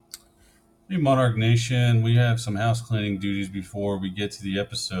Hey, Monarch Nation. We have some house cleaning duties before we get to the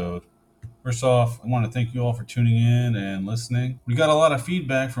episode. First off, I want to thank you all for tuning in and listening. We got a lot of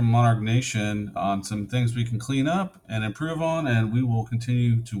feedback from Monarch Nation on some things we can clean up and improve on, and we will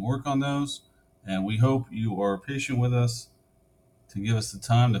continue to work on those. And we hope you are patient with us to give us the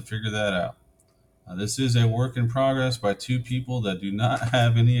time to figure that out. This is a work in progress by two people that do not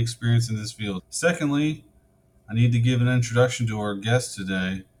have any experience in this field. Secondly, I need to give an introduction to our guest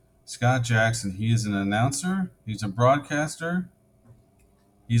today, Scott Jackson. He is an announcer, he's a broadcaster,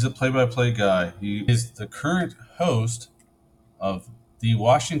 he's a play by play guy. He is the current host of the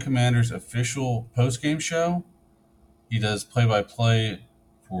Washington Commanders official postgame show. He does play by play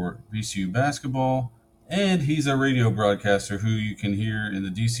for VCU basketball, and he's a radio broadcaster who you can hear in the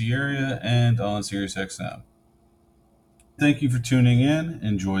DC area and on SiriusXM. Thank you for tuning in.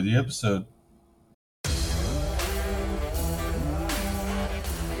 Enjoy the episode.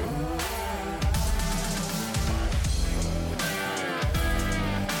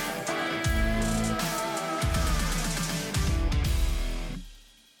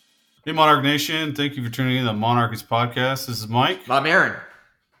 Hey, Monarch Nation. Thank you for tuning in to the Monarchist Podcast. This is Mike. I'm Aaron.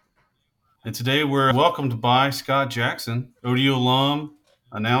 And today we're welcomed by Scott Jackson, ODU alum,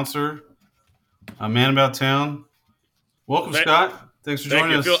 announcer, a man about town. Welcome, Scott. Thanks for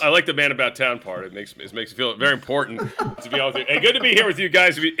joining us. I like the man about town part. It makes me feel very important to be out there. And good to be here with you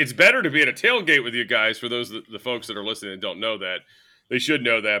guys. It's better to be at a tailgate with you guys. For those the folks that are listening and don't know that, they should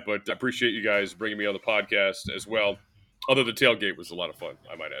know that. But I appreciate you guys bringing me on the podcast as well. Although the tailgate was a lot of fun,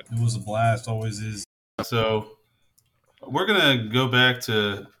 I might add. It was a blast, always is. So we're going to go back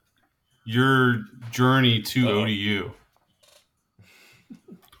to your journey to ODU.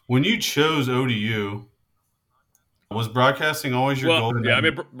 When you chose ODU, was broadcasting always your goal? Yeah, I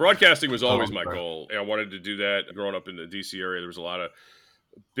mean, broadcasting was always my goal. I wanted to do that. Growing up in the D.C. area, there was a lot of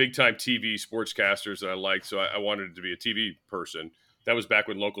big-time TV sportscasters that I liked, so I wanted to be a TV person. That was back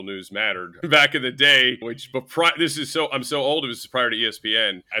when local news mattered. Back in the day, I'm so old, it was prior to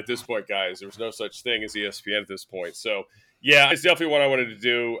ESPN. At this point, guys, there was no such thing as ESPN at this point. So, yeah, it's definitely what I wanted to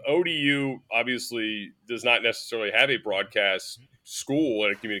do. ODU obviously does not necessarily have a broadcast school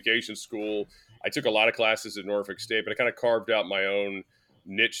and a communications school. I took a lot of classes at Norfolk State, but I kind of carved out my own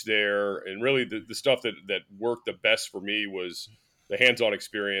niche there. And really the stuff that worked the best for me was the hands-on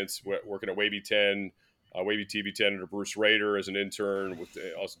experience, working at Wavy 10, Wavy TV 10 under Bruce Rader as an intern. With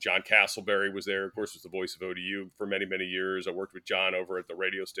also John Castleberry was there, of course, was the voice of ODU for many, many years. I worked with John over at the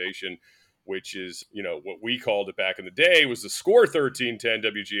radio station, which is, what we called it back in the day was the Score 1310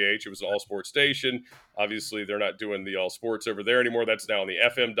 WGH. It was an all-sports station. Obviously, they're not doing the all-sports over there anymore. That's now on the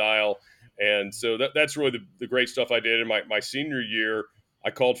FM dial. And so that's really the great stuff I did. In my senior year,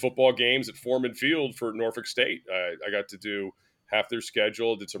 I called football games at Foreman Field for Norfolk State. I got to do half their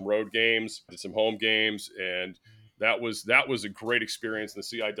schedule, did some road games, did some home games, and that was a great experience in the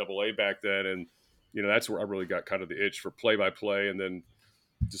CIAA back then. And that's where I really got kind of the itch for play-by-play, and then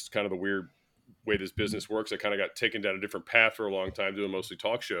just kind of the weird way this business works. I kind of got taken down a different path for a long time, doing mostly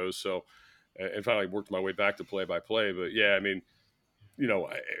talk shows. So, and finally worked my way back to play-by-play. But yeah, I mean,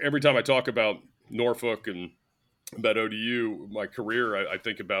 every time I talk about Norfolk and about ODU, my career, I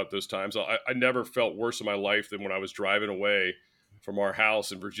think about those times. I never felt worse in my life than when I was driving away from our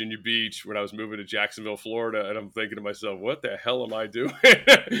house in Virginia Beach when I was moving to Jacksonville, Florida. And I'm thinking to myself, what the hell am I doing?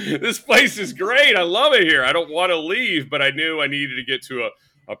 This place is great. I love it here. I don't want to leave, but I knew I needed to get to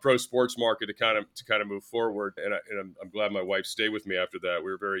a pro sports market to kind of move forward. And I'm glad my wife stayed with me after that. We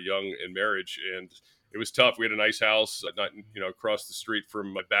were very young in marriage, and it was tough. We had a nice house, not across the street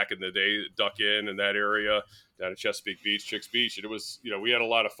from back in the day, Duck Inn in that area, down at Chesapeake Beach, Chicks Beach. And it was, we had a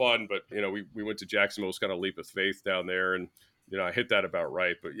lot of fun, but we went to Jacksonville. It was kind of a leap of faith down there, and I hit that about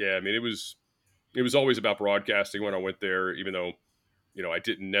right. But yeah, I mean, it was always about broadcasting when I went there, even though I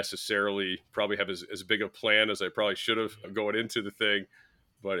didn't necessarily probably have as big a plan as I probably should have going into the thing,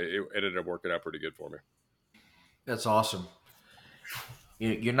 but it ended up working out pretty good for me. That's awesome.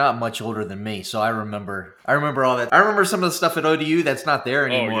 You're not much older than me, so I remember all that. I remember some of the stuff at ODU that's not there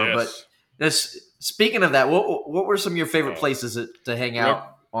anymore. Oh, yes. But speaking of that, what were some of your favorite places to hang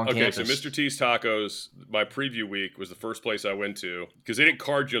out on campus? Okay, so Mr. T's Tacos, my preview week was the first place I went to because they didn't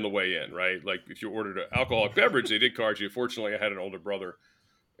card you on the way in, right? Like if you ordered an alcoholic beverage, they did card you. Fortunately, I had an older brother,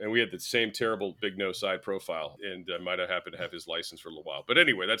 and we had the same terrible big no side profile, and I might have happened to have his license for a little while. But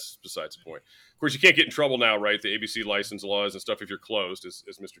anyway, that's besides the point. Of course, you can't get in trouble now, right? The ABC license laws and stuff if you're closed, as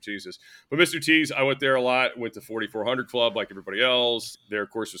Mr. T's is. But Mr. T's, I went there a lot, went to 4400 Club like everybody else. There,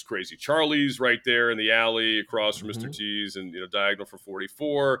 of course, was Crazy Charlie's right there in the alley across from Mr. T's and, diagonal for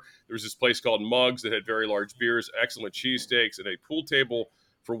 44. There was this place called Muggs that had very large beers, excellent cheesesteaks, and a pool table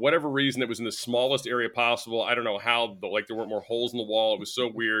for whatever reason, it was in the smallest area possible. I don't know how, but like there weren't more holes in the wall. It was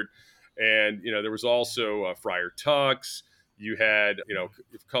so weird. And, there was also Friar Tuck's. You had, a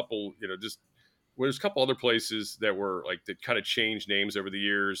couple, just well, there's a couple other places that were like that kind of changed names over the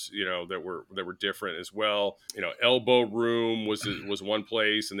years, that were different as well. Elbow Room was one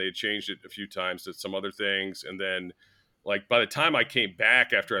place, and they had changed it a few times to some other things. And then, like by the time I came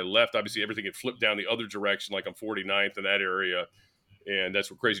back after I left, obviously everything had flipped down the other direction, like on 49th in that area. And that's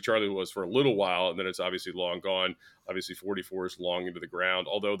where Crazy Charlie was for a little while, and then it's obviously long gone. Obviously, 44 is long into the ground.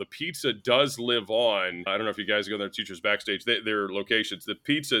 Although the pizza does live on. I don't know if you guys go to their Teachers Backstage, their locations. The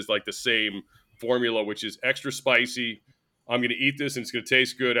pizza is like the same formula, which is extra spicy. I'm going to eat this, and it's going to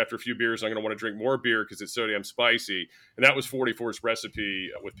taste good after a few beers. I'm going to want to drink more beer because it's so damn spicy. And that was 44's recipe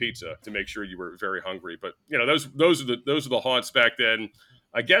with pizza to make sure you were very hungry. But those are the haunts back then.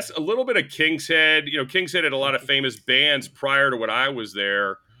 I guess a little bit of King's Head. King's Head had a lot of famous bands prior to when I was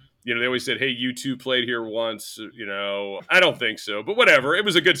there. They always said, hey, U2 played here once. I don't think so, but whatever. It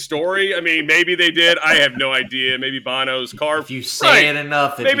was a good story. I mean, maybe they did. I have no idea. Maybe Bono's car. If you say it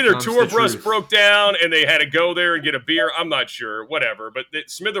enough, maybe their tour bus broke down and they had to go there and get a beer. I'm not sure. Whatever. But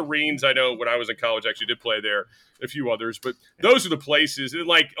Smithereens, I know when I was in college, actually did play there. A few others. But those are the places. And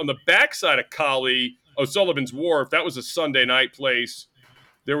like on the backside of Collie, O'Sullivan's Wharf, that was a Sunday night place.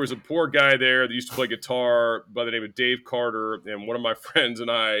 There was a poor guy there that used to play guitar by the name of Dave Carter, and one of my friends and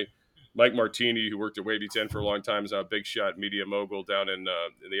I, Mike Martini, who worked at Wavy 10 for a long time, is a big shot media mogul down in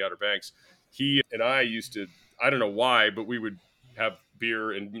the Outer Banks. He and I used to, I don't know why, but we would have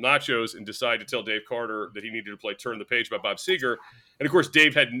beer and nachos and decide to tell Dave Carter that he needed to play Turn the Page by Bob Seger. And of course,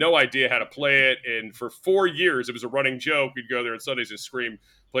 Dave had no idea how to play it. And for 4 years, it was a running joke. We'd go there on Sundays and scream,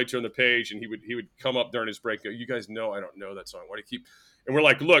 play Turn the Page. And he would come up during his break, go, you guys know I don't know that song. Why do you keep... And we're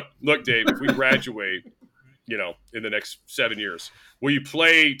like, look, Dave, if we graduate, in the next 7 years, will you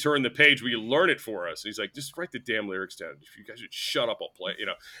play Turn the Page? Will you learn it for us? And he's like, just write the damn lyrics down. If you guys would shut up, I'll play,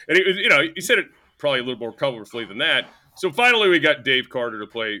 And he said it probably a little more colorfully than that. So finally, we got Dave Carter to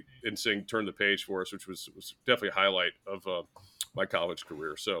play and sing Turn the Page for us, which was definitely a highlight of my college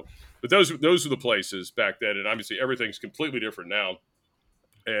career. So, but those are the places back then. And obviously, everything's completely different now.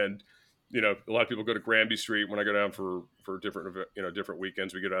 And a lot of people go to Granby Street when I go down for different, different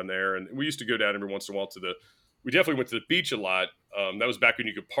weekends. We go down there, and we used to go down every once in a while we definitely went to the beach a lot. That was back when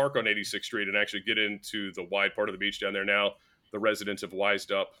you could park on 86th Street and actually get into the wide part of the beach down there. Now the residents have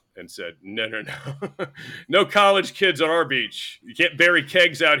wised up and said, no, no college kids on our beach. You can't bury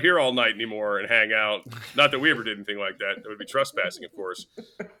kegs out here all night anymore and hang out. Not that we ever did anything like that. It would be trespassing, of course.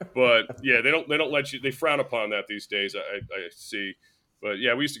 But yeah, they don't let you. They frown upon that these days. I see. But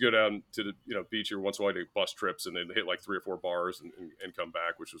yeah, we used to go down to the beach every once in a while to bus trips, and then hit like 3 or 4 bars and come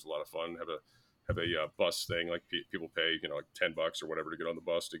back, which was a lot of fun. Have a bus thing, like people pay like $10 or whatever to get on the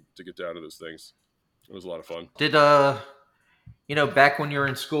bus to get down to those things. It was a lot of fun. Did back when you were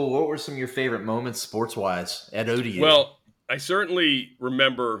in school, what were some of your favorite moments sports wise at ODU? Well, I certainly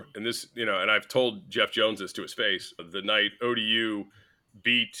remember, and this and I've told Jeff Jones this to his face, the night ODU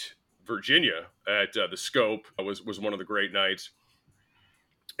beat Virginia at the Scope was one of the great nights.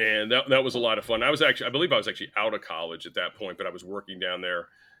 And that was a lot of fun. I believe I was actually out of college at that point, but I was working down there,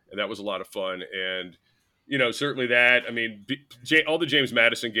 and that was a lot of fun. And, certainly that, I mean, all the James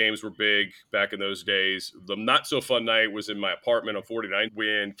Madison games were big back in those days. The not so fun night was in my apartment on 49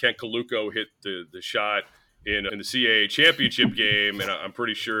 when Kent Kaluko hit the shot in the CAA championship game. And I'm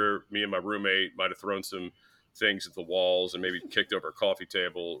pretty sure me and my roommate might've thrown some things at the walls and maybe kicked over a coffee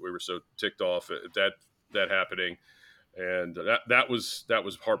table. We were so ticked off at that happening. And that was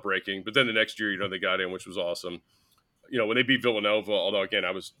heartbreaking. But then the next year, they got in, which was awesome. When they beat Villanova, although again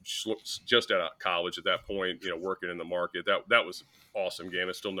I was just out of college at that point, working in the market, that was an awesome game.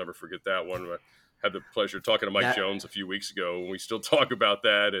 I still never forget that one. I had the pleasure of talking to Mike Jones a few weeks ago, and we still talk about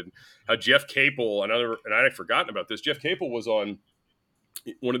that and how Jeff Capel, and I had forgotten about this. Jeff Capel was on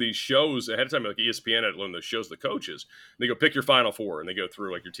one of these shows ahead of time, like ESPN had one of those shows, the coaches. And they go, pick your Final Four, and they go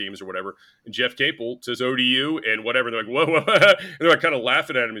through like your teams or whatever. And Jeff Capel says ODU and whatever. They're like, whoa. And they're like kind of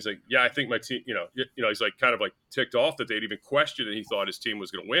laughing at him. He's like, yeah, I think my team, he's like kind of like ticked off that they'd even questioned that he thought his team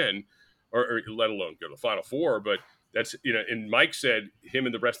was going to win, or let alone go to the Final Four. But that's, and Mike said him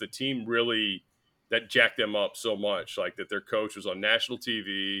and the rest of the team really, that jacked them up so much, like that their coach was on national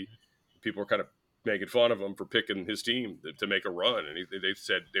TV. People were kind of making fun of him for picking his team to make a run. And they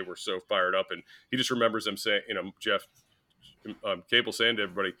said they were so fired up. And he just remembers them saying, Jeff Capel saying to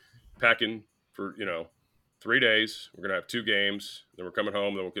everybody, packing for, 3 days. We're going to have 2 games. Then we're coming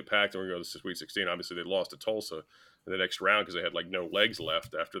home. Then we'll get packed. And we're going to go to Sweet 16. Obviously, they lost to Tulsa in the next round because they had like no legs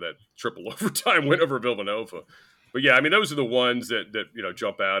left after that triple overtime win over Villanova. But yeah, I mean, those are the ones that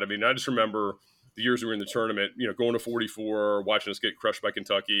jump out. I mean, I just remember the years we were in the tournament, going to 44, watching us get crushed by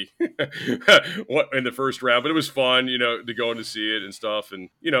Kentucky in the first round. But it was fun, to go in to see it and stuff. And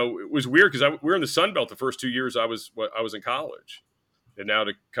it was weird because we were in the Sun Belt the first 2 years I was in college, and now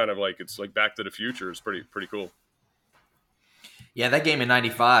to kind of it's like Back to the Future is pretty cool. Yeah, that game in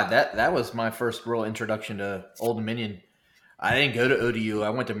 '95, that was my first real introduction to Old Dominion. I didn't go to ODU. I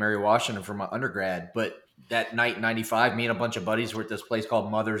went to Mary Washington for my undergrad, but that night in '95, me and a bunch of buddies were at this place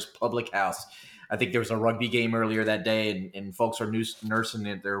called Mother's Public House. I think there was a rugby game earlier that day, and folks are nursing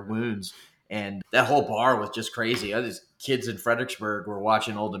at their wounds. And that whole bar was just crazy. These kids in Fredericksburg were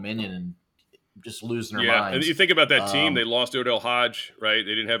watching Old Dominion and just losing their minds. And you think about that team, they lost Odell Hodge, right?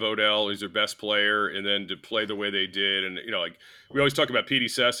 They didn't have Odell. He's their best player. And then to play the way they did. And, we always talk about Petey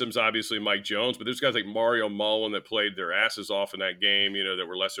Sessoms, obviously Mike Jones, but there's guys like Mario Mullen that played their asses off in that game, that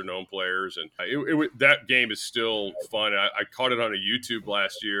were lesser known players. And that game is still fun. I caught it on a YouTube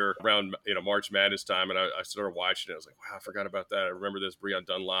last year around, March Madness time. And I started watching it. I was like, wow, I forgot about that. I remember this Breon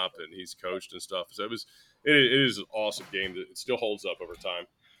Dunlop, and he's coached and stuff. So it is an awesome game. It still holds up over time.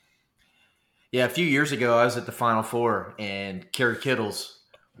 Yeah, a few years ago, I was at the Final Four, and Kerry Kittles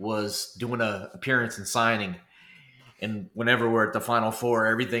was doing an appearance and signing. And whenever we're at the Final Four,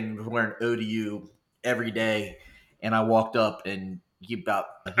 everything we're wearing ODU every day. And I walked up, and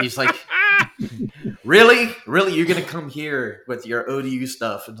he's like, "Really? You're gonna come here with your ODU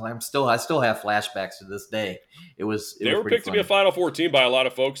stuff?" And I still have flashbacks to this day. They were picked to be a Final Four team by a lot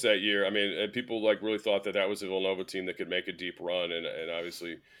of folks that year. I mean, people really thought that was a Villanova team that could make a deep run, and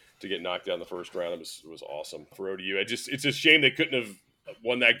obviously to get knocked down the first round, it was awesome for ODU. It's a shame they couldn't have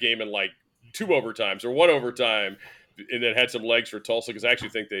won that game in 2 overtimes or 1 overtime, and then had some legs for Tulsa, because I actually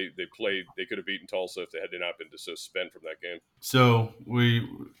think they could have beaten Tulsa if they had not been so spent from that game. So we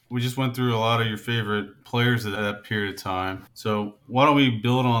just went through a lot of your favorite players at that period of time. So why don't we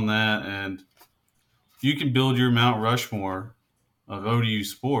build on that, and you can build your Mount Rushmore of ODU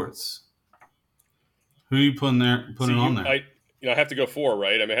sports. Who are you putting on there? I have to go 4,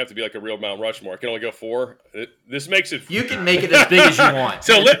 right? I mean, I have to be like a real Mount Rushmore. I can only go 4. This makes it. You can make it as big as you want.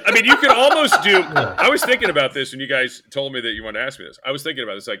 So, you could almost do. I was thinking about this when you guys told me that you wanted to ask me this. I was thinking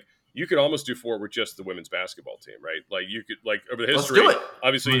about this. You could almost do 4 with just the women's basketball team, right? You could, over the history. Let's do it.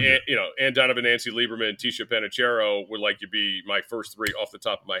 Obviously, Ann Donovan, Nancy Lieberman, Tisha Panachero would be my first 3 off the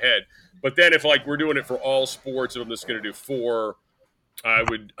top of my head. But then if we're doing it for all sports, and I'm just going to do 4. I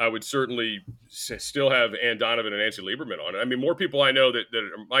would certainly still have Ann Donovan and Nancy Lieberman on it. I mean, more people I know that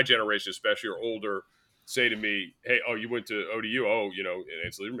my generation, especially, or older, say to me, "Hey, you went to ODU? Oh,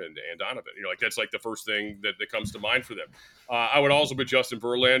 Nancy Lieberman and Ann Donovan." That's the first thing that comes to mind for them. I would also put Justin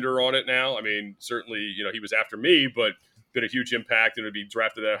Verlander on it now. I mean, certainly, he was after me, but been a huge impact and would be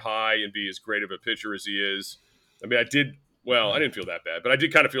drafted that high and be as great of a pitcher as he is. I mean, I didn't feel that bad, but I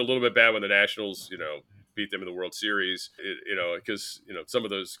did kind of feel a little bit bad when the Nationals, beat them in the World Series, because some of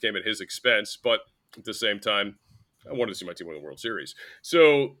those came at his expense. But at the same time, I wanted to see my team win the World Series,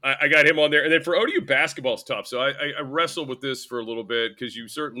 so I got him on there. And then for ODU basketball, it's tough. So I wrestled with this for a little bit, because you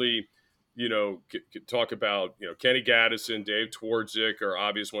certainly could talk about Kenny Gaddison, Dave Twardzik are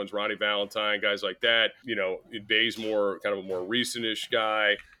obvious ones, Ronnie Valentine, guys like that. Bazemore, kind of a more recent-ish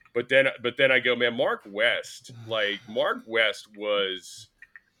guy. But then I go, man, Mark West. Mark West was.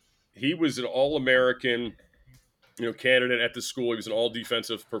 He was an All-American, candidate at the school. He was an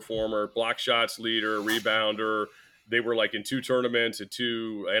all-defensive performer, block shots leader, rebounder. They were in 2 tournaments and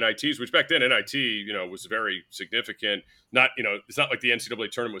 2 NITs, which back then NIT, was very significant. Not, it's not like the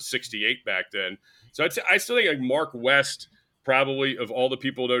NCAA tournament was 68 back then. So I still think Mark West, probably of all the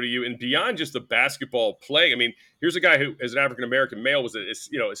people at ODU, and beyond just the basketball play. I mean, here's a guy who, as an African-American male, was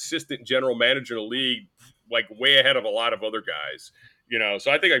assistant general manager in the league, way ahead of a lot of other guys.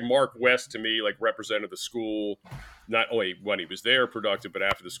 So I think Mark West, to me, represented the school, not only when he was there productive, but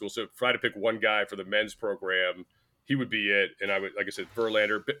after the school. So if I had to pick one guy for the men's program, he would be it. And I would, like I said,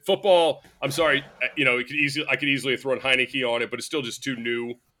 Verlander. But football, I'm sorry, I could easily have thrown Heineke on it, but it's still just too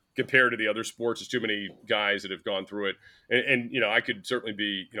new compared to the other sports. There's too many guys that have gone through it. And I could certainly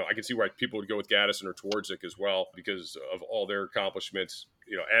be, I can see why people would go with Gaddison or Twardzik as well, because of all their accomplishments,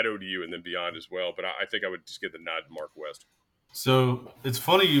 at ODU and then beyond as well. But I think I would just get the nod to Mark West. So it's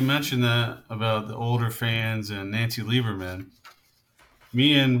funny you mentioned that about the older fans and Nancy Lieberman.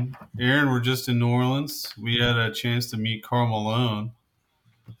 Me and Aaron were just in New Orleans. We had a chance to meet Karl Malone.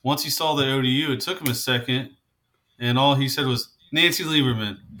 Once he saw the ODU, it took him a second, and all he said was, Nancy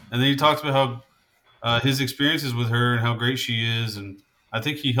Lieberman. And then he talked about how his experiences with her and how great she is, and I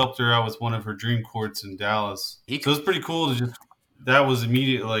think he helped her out with one of her dream courts in Dallas. So it's pretty cool to just that was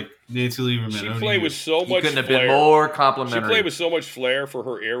immediate. Like Nancy Lieberman, She ODU. played with so He much couldn't have flair. been more She complimentary. played with so much flair for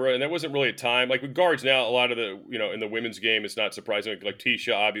her era, and that wasn't really a time like with guards now. A lot of the in the women's game, it's not surprising. Like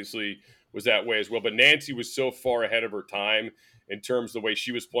Tisha obviously was that way as well, but Nancy was so far ahead of her time in terms of the way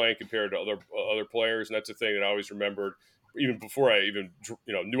she was playing compared to other players, and that's the thing that I always remembered. Even before I even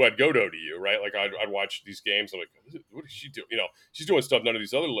knew I'd go to ODU, right? Like I'd watch these games. I'm like, what is she doing? She's doing stuff none of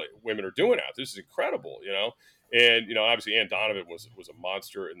these other women are doing out. This is incredible, And obviously, Ann Donovan was a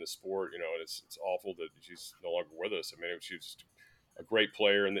monster in the sport. And it's awful that she's no longer with us. I mean, she was just a great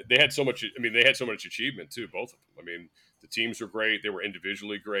player, and they had so much. I mean, they had so much achievement too, both of them. I mean, the teams were great. They were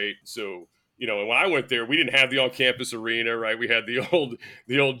individually great. So and when I went there, we didn't have the on-campus arena, right? We had the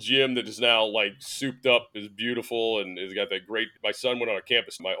old gym that is now like souped up, is beautiful, and has got that great. My son went on a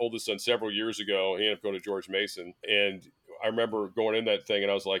campus. My oldest son several years ago. He ended up going to George Mason, and I remember going in that thing, and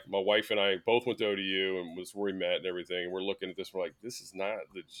I was like, my wife and I both went to ODU, and was where we met and everything. And we're looking at this, we're like, this is not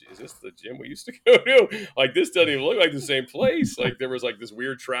is this the gym we used to go to? Like, this doesn't even look like the same place. Like, there was like this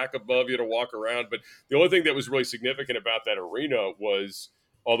weird track above you to walk around. But the only thing that was really significant about that arena was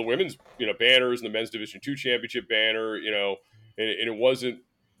all the women's, banners and the men's Division II championship banner, and it wasn't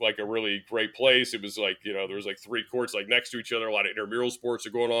like a really great place. It was like, there was like 3 courts like next to each other. A lot of intramural sports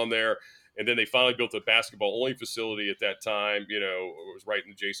are going on there. And then they finally built a basketball only facility at that time. It was right in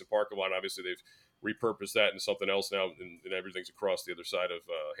the adjacent parking lot. Obviously, they've repurposed that into something else now, and everything's across the other side of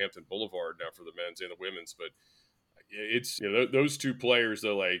Hampton Boulevard now for the men's and the women's. But it's those two players,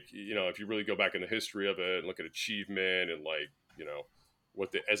 though, like if you really go back in the history of it and look at achievement and like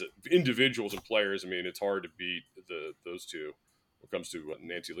what as individuals and players, I mean, it's hard to beat those two when it comes to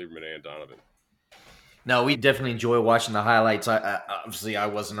Nancy Lieberman and Donovan. No, we definitely enjoy watching the highlights. Obviously I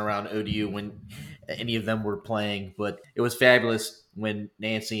wasn't around ODU when any of them were playing, but it was fabulous when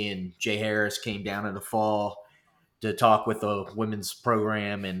Nancy and Jay Harris came down in the fall to talk with the women's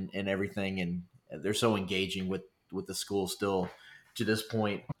program and everything, and they're so engaging with the school still to this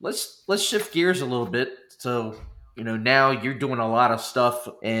point. Let's shift gears a little bit. So now you're doing a lot of stuff,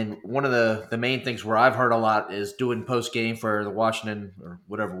 and one of the main things where I've heard a lot is doing post game for the Washington or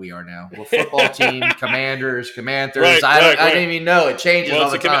whatever we are now, football team, Commanders. Right, I didn't even know it changes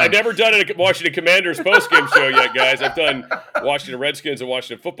all the time. I've never done a Washington Commanders post game show yet, guys. I've done Washington Redskins and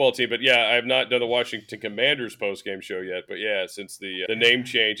Washington football team, but yeah, I have not done the Washington Commanders post game show yet. But yeah, since the name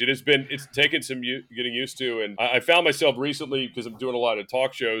change, it's taken some getting used to, and I found myself recently, because I'm doing a lot of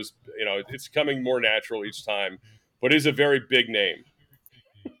talk shows. It's coming more natural each time. But it is a very big name.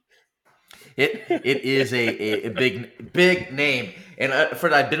 It is a big name, and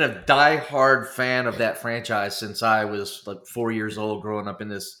I've been a diehard fan of that franchise since I was like 4 years old, growing up in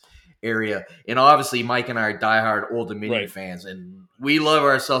this area. And obviously, Mike and I are diehard Old Dominion fans, and we love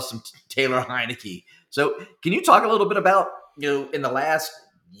ourselves some Taylor Heinicke. So, can you talk a little bit about in the last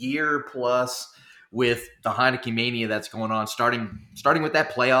year plus with the Heinicke mania that's going on, starting with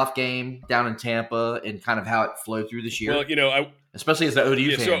that playoff game down in Tampa, and kind of how it flowed through this year? Well, especially as the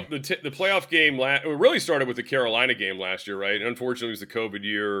ODU fan. So the playoff game it really started with the Carolina game last year, right? And unfortunately, it was the COVID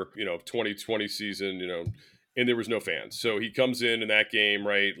year, 2020 season, and there was no fans. So he comes in that game,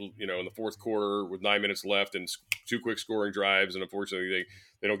 right, in the fourth quarter with 9 minutes left and 2 quick scoring drives, and unfortunately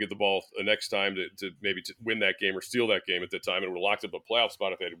they don't get the ball the next time to maybe to win that game or steal that game at that time, and it would have locked up a playoff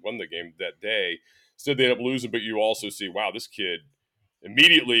spot if they had won the game that day. Instead, they end up losing, but you also see, wow, this kid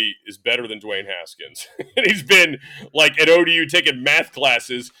immediately is better than Dwayne Haskins. And he's been like at ODU taking math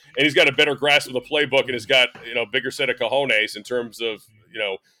classes, and he's got a better grasp of the playbook, and has got, a bigger set of cojones in terms of,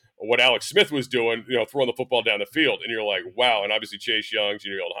 what Alex Smith was doing, throwing the football down the field. And you're like, wow. And obviously Chase Young's,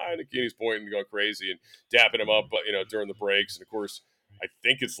 yelled Heinicke, he's pointing, going crazy and dapping him up, during the breaks. And of course, I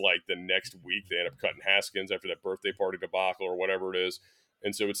think it's like the next week they end up cutting Haskins after that birthday party debacle or whatever it is.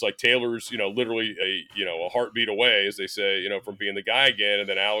 And so it's like Taylor's, literally a heartbeat away, as they say, from being the guy again. And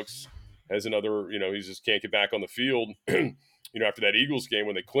then Alex has another, he just can't get back on the field. After that Eagles game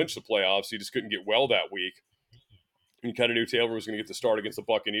when they clinched the playoffs, he just couldn't get well that week. And kind of knew Taylor was going to get the start against the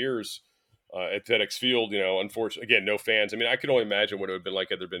Buccaneers at FedEx Field. Unfortunately, again, no fans. I mean, I could only imagine what it would have been like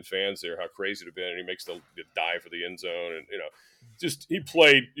had there been fans there, how crazy it would have been. And he makes the dive for the end zone. And, just he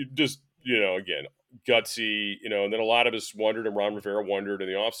played just, again, gutsy, and then a lot of us wondered, and Ron Rivera wondered in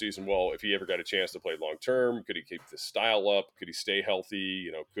the offseason, well, if he ever got a chance to play long term, could he keep the style up? Could he stay healthy?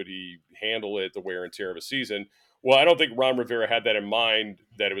 Could he handle it, the wear and tear of a season? Well, I don't think Ron Rivera had that in mind,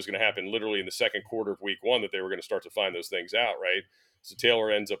 that it was going to happen literally in the second quarter of week one, that they were going to start to find those things out, right? So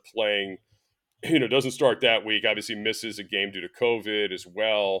Taylor ends up playing, doesn't start that week, obviously misses a game due to COVID as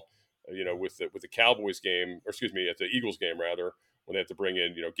well, with the Cowboys game, or excuse me, at the Eagles game rather, when they have to bring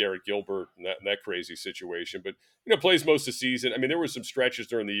in, Garrett Gilbert and that crazy situation. But, plays most of the season. I mean, there were some stretches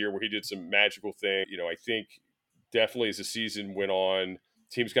during the year where he did some magical thing. I think definitely as the season went on,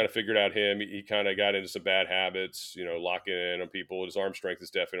 teams kind of figured out him. He kind of got into some bad habits, locking in on people. His arm strength is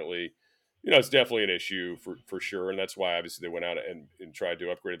definitely, it's definitely an issue for sure. And that's why obviously they went out and tried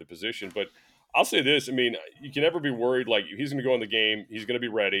to upgrade the position. But I'll say this, I mean, you can never be worried. Like, he's going to go in the game. He's going to be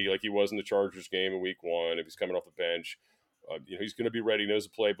ready like he was in the Chargers game in week 1. If he's coming off the bench, he's going to be ready, knows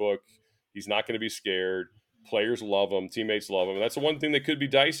the playbook. He's not going to be scared. Players love him. Teammates love him. And that's the one thing that could be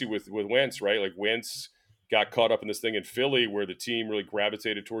dicey with Wentz, right? Like, Wentz got caught up in this thing in Philly where the team really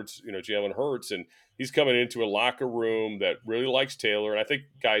gravitated towards, Jalen Hurts. And he's coming into a locker room that really likes Taylor. And I think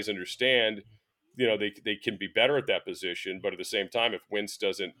guys understand, they can be better at that position. But at the same time, if Wentz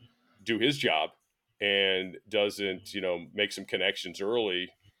doesn't do his job and doesn't, make some connections early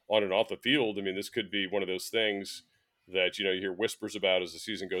on and off the field, I mean, this could be one of those things that, you hear whispers about as the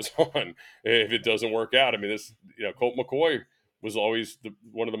season goes on. If it doesn't work out, I mean, this, Colt McCoy was always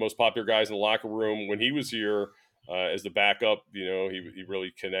one of the most popular guys in the locker room when he was here as the backup. He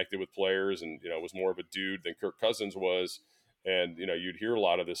really connected with players and, was more of a dude than Kirk Cousins was. And, you'd hear a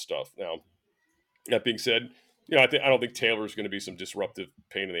lot of this stuff. Now, that being said, I don't think Taylor's going to be some disruptive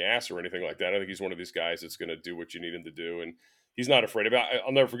pain in the ass or anything like that. I think he's one of these guys that's going to do what you need him to do. And he's not afraid of it.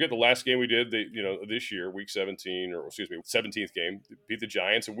 I'll never forget the last game we did, this year, week 17, or 17th game, beat the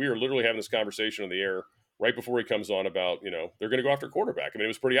Giants. And we were literally having this conversation on the air right before he comes on about, they're going to go after quarterback. I mean, it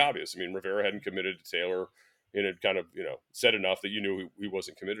was pretty obvious. I mean, Rivera hadn't committed to Taylor and had kind of, said enough that you knew he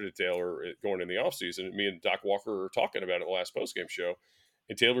wasn't committed to Taylor going in the offseason. And me and Doc Walker were talking about it in the last postgame show.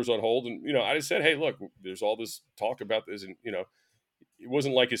 And Taylor's on hold. And, I just said, hey, look, there's all this talk about this. And, it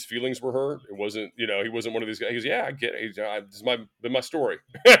wasn't like his feelings were hurt. It wasn't, he wasn't one of these guys. He goes, yeah, I get it. This is been my story.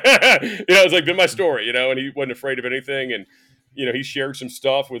 It's like been my story, and he wasn't afraid of anything. And, he shared some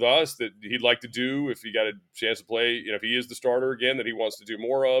stuff with us that he'd like to do if he got a chance to play, if he is the starter again, that he wants to do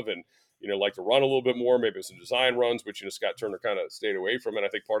more of. And, like to run a little bit more, maybe some design runs, which, Scott Turner kind of stayed away from it. I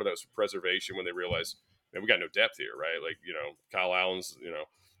think part of that was preservation when they realized, we got no depth here, right? Like, Kyle Allen's,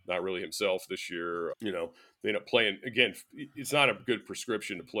 not really himself this year. They end up playing, again, it's not a good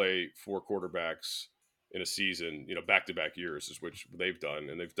prescription to play 4 quarterbacks in a season, back-to-back years is which they've done.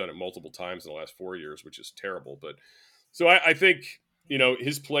 And they've done it multiple times in the last 4 years, which is terrible. But so I think,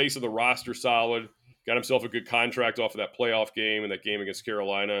 his place in the roster solid, got himself a good contract off of that playoff game and that game against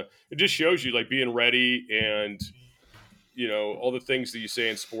Carolina. It just shows you, like, being ready and, all the things that you say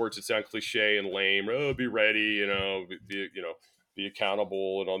in sports that sound cliche and lame. Oh, be ready, be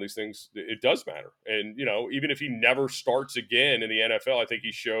accountable and all these things. It does matter. And, even if he never starts again in the NFL, I think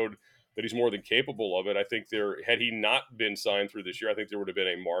he showed that he's more than capable of it. I think had he not been signed through this year, I think there would have been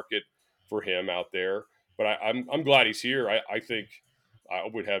a market for him out there. But I'm glad he's here. I think I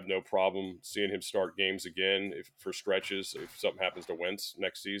would have no problem seeing him start games again for stretches if something happens to Wentz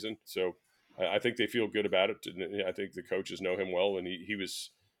next season. So I think they feel good about it. I think the coaches know him well, and he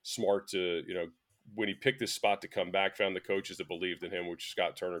was smart to, when he picked this spot to come back, found the coaches that believed in him, which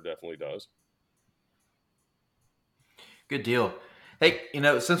Scott Turner definitely does. Good deal. Hey,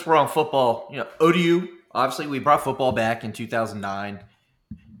 since we're on football, ODU, obviously we brought football back in 2009.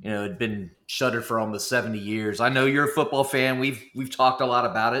 It'd been shuttered for almost 70 years. I know you're a football fan. We've talked a lot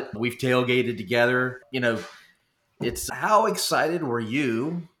about it. We've tailgated together. It's how excited were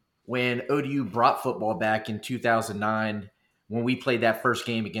you when ODU brought football back in 2009 when we played that first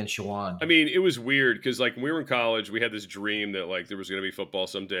game against Shawan? I mean, it was weird because, like, when we were in college, we had this dream that, like, there was going to be football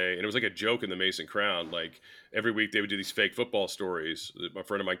someday. And it was like a joke in the Mason Crown. Like, every week they would do these fake football stories. My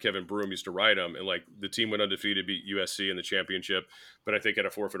friend of mine, Kevin Broom, used to write them. And, like, the team went undefeated, beat USC in the championship, but I think had to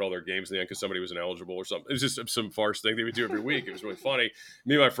forfeit all their games in the end because somebody was ineligible or something. It was just some farce thing they would do every week. It was really funny.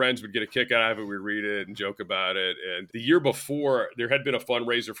 Me and my friends would get a kick out of it. We'd read it and joke about it. And the year before, there had been a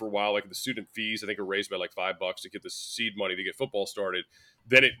fundraiser for a while, like the student fees, I think, were raised by like $5 to get the seed money to get football started.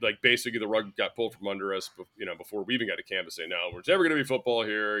 Then it, like, basically the rug got pulled from under us, before we even got to campus saying, no, there's never going to be football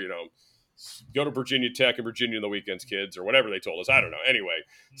here, go to Virginia Tech and Virginia on the weekends, kids, or whatever they told us. I don't know. Anyway,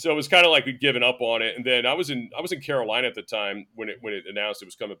 so it was kind of like we'd given up on it. And then I was in Carolina at the time when it announced it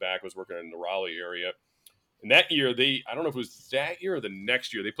was coming back. I was working in the Raleigh area. And that year, I don't know if it was that year or the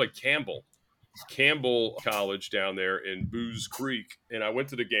next year, they played Campbell College down there in Booze Creek. And I went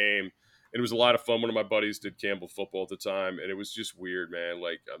to the game. And it was a lot of fun. One of my buddies did Campbell football at the time, and it was just weird, man.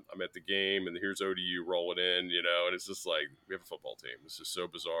 Like, I'm at the game, and here's ODU rolling in, and it's just like, we have a football team. This is so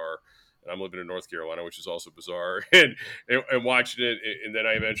bizarre. And I'm living in North Carolina, which is also bizarre, and watching it. And then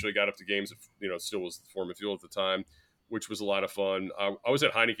I eventually got up to games, still was Foreman Field at the time, which was a lot of fun. I was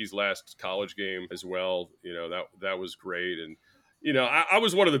at Heineke's last college game as well. That was great. And I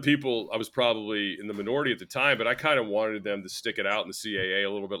was one of the people, I was probably in the minority at the time, but I kind of wanted them to stick it out in the CAA a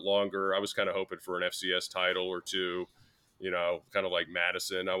little bit longer. I was kind of hoping for an FCS title or two, kind of like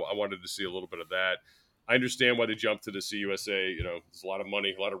Madison. I wanted to see a little bit of that. I understand why they jumped to the CUSA. There's a lot of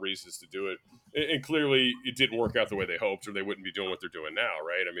money, a lot of reasons to do it. And clearly it didn't work out the way they hoped, or they wouldn't be doing what they're doing now,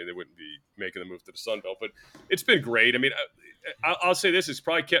 right? I mean, they wouldn't be making the move to the Sun Belt. But it's been great. I mean, I'll say this. It's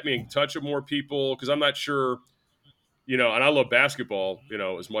probably kept me in touch with more people because I'm not sure – and I love basketball,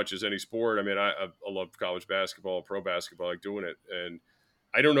 as much as any sport. I mean, I love college basketball, pro basketball, like doing it. And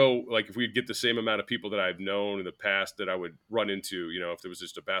I don't know, like if we'd get the same amount of people that I've known in the past that I would run into, if there was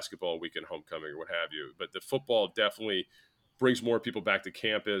just a basketball weekend homecoming or what have you. But the football definitely brings more people back to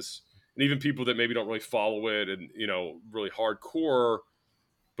campus, and even people that maybe don't really follow it and, really hardcore,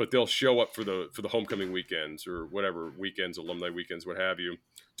 but they'll show up for the homecoming weekends or whatever weekends, alumni weekends, what have you,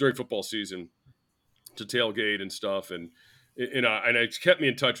 during football season, to tailgate and stuff. And it's kept me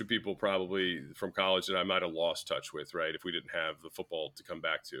in touch with people probably from college that I might have lost touch with, right, if we didn't have the football to come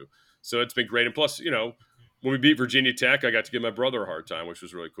back to. So it's been great. And plus, when we beat Virginia Tech, I got to give my brother a hard time, which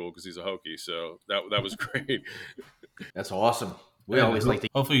was really cool because he's a Hokie. So that was great. That's awesome. We always like to.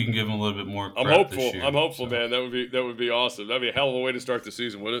 Hopefully, you can give him a little bit more. I'm hopeful. I'm hopeful, man. That would be awesome. That'd be a hell of a way to start the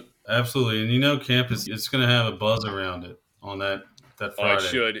season, wouldn't it? Absolutely. And campus, it's going to have a buzz around it on that Friday. Oh, it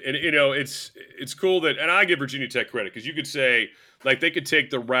should. And it's cool that, and I give Virginia Tech credit because you could say like they could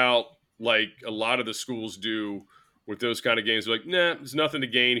take the route like a lot of the schools do with those kind of games. They're like, nah, there's nothing to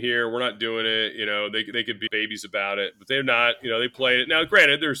gain here. We're not doing it. They could be babies about it, but they're not. They played it. Now,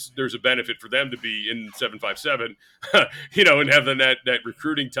 granted, there's a benefit for them to be in 757, and having that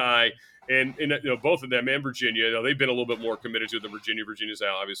recruiting tie. And both of them and Virginia, they've been a little bit more committed to it than Virginia. Virginia's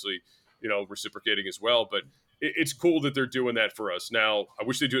now obviously reciprocating as well, but it's cool that they're doing that for us. Now, I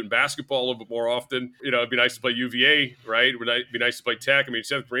wish they do it in basketball a little bit more often. It'd be nice to play UVA, right? It'd be nice to play Tech. I mean,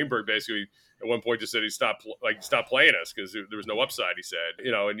 Seth Greenberg basically at one point just said he stopped playing us because there was no upside, he said.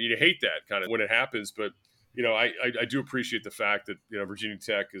 And you hate that kind of when it happens. But, I do appreciate the fact that, Virginia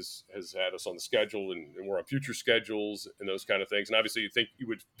Tech has had us on the schedule and we're on future schedules and those kind of things. And obviously you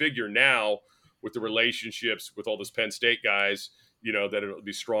would figure now with the relationships with all those Penn State guys, that it'll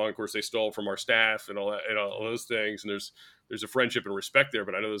be strong. Of course, they stole from our staff and all that and all those things. And there's a friendship and respect there,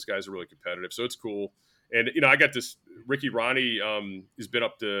 but I know those guys are really competitive. So it's cool. And, I got this Ricky Ronnie has been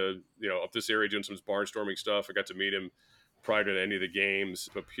up this area doing some barnstorming stuff. I got to meet him prior to any of the games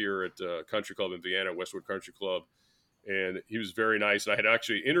up here at Country Club in Vienna, Westwood Country Club. And he was very nice. And I had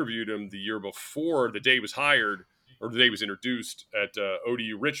actually interviewed him the year before, the day he was hired or the day he was introduced at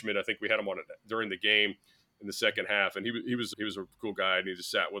ODU Richmond. I think we had him on it during the game in the second half, and he was a cool guy, and he just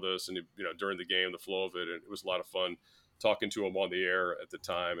sat with us, and during the game, the flow of it, and it was a lot of fun talking to him on the air at the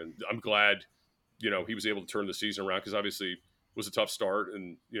time. And I'm glad, he was able to turn the season around because obviously it was a tough start,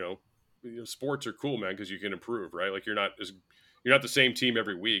 and sports are cool, man, because you can improve, right? Like you're not the same team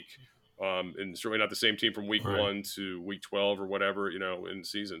every week, and certainly not the same team from week 1 to week 12 or whatever, in the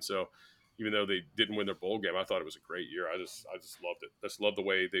season. So even though they didn't win their bowl game, I thought it was a great year. I just loved it. I just love the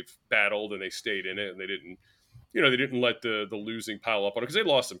way they've battled and they stayed in it, and they didn't let the losing pile up on it because they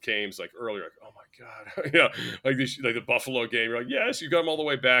lost some games like earlier. Like, oh my god, like the Buffalo game. You're like, yes, you got them all the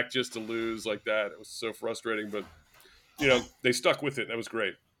way back just to lose like that. It was so frustrating, but they stuck with it. And that was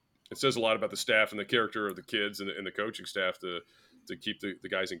great. It says a lot about the staff and the character of the kids and the coaching staff to keep the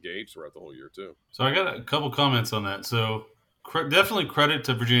guys engaged throughout the whole year too. So I got a couple comments on that. So definitely credit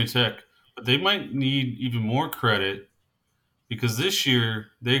to Virginia Tech. But they might need even more credit because this year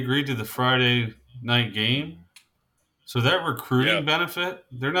they agreed to the Friday night game. So that recruiting benefit,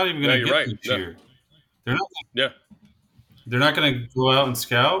 they're not even going to get this year. They're not. Yeah. They're not going to go out and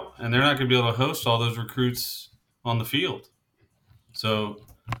scout, and they're not going to be able to host all those recruits on the field. So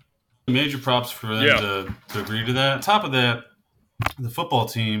major props for them to agree to that. On top of that, the football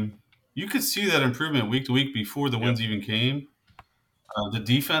team, you could see that improvement week to week before the wins even came. The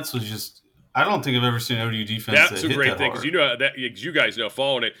defense was just – I don't think I've ever seen ODU defense That's a great thing because you guys know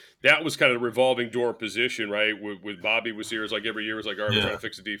following it, that was kind of the revolving door position, right? With Bobby was here, it's like every year it was like, all right, we're trying to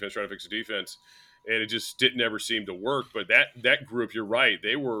fix the defense. And it just didn't ever seem to work. But that group, you're right,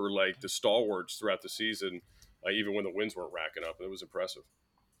 they were like the stalwarts throughout the season, even when the wins weren't racking up. And it was impressive.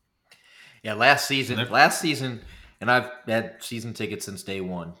 Yeah, last season, and I've had season tickets since day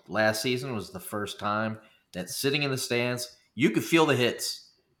one. Last season was the first time that sitting in the stands, you could feel the hits.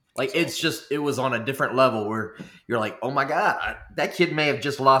 Like it was on a different level where you're like, oh my God, that kid may have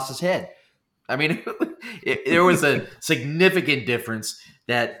just lost his head. I mean, there was a significant difference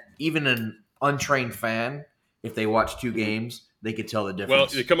that even an untrained fan, if they watch 2 games, they could tell the Well,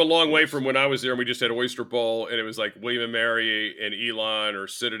 difference. they come a long way from when I was there and we just had Oyster Bowl and it was like William and Mary and Elon or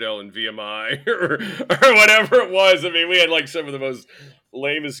Citadel and VMI or whatever it was. I mean, we had like some of the most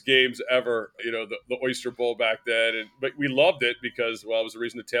lamest games ever, the Oyster Bowl back then. But we loved it because, well, it was a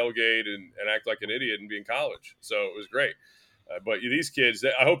reason to tailgate and act like an idiot and be in college. So it was great. But these kids,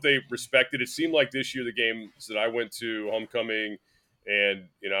 I hope they respect it. It seemed like this year the games that I went to, homecoming, and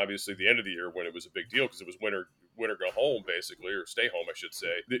obviously the end of the year when it was a big deal because it was winter go home basically, or stay home I should say,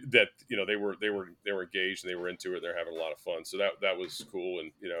 that they were engaged and they were into it and they're having a lot of fun. So that was cool.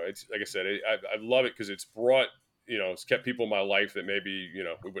 And it's like I said, I love it because it's brought it's kept people in my life that maybe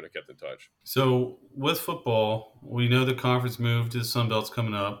we wouldn't have kept in touch. So with football, we know the conference move to the Sun Belt's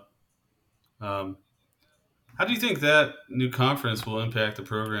coming up. How do you think that new conference will impact the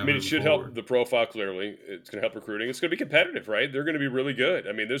program? I mean, it should help the profile clearly. It's going to help recruiting. It's going to be competitive, right? They're going to be really good.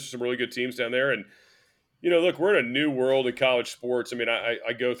 I mean, there's some really good teams down there. And, look, we're in a new world in college sports. I mean,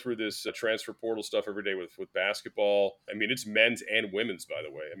 I go through this transfer portal stuff every day with basketball. I mean, it's men's and women's, by the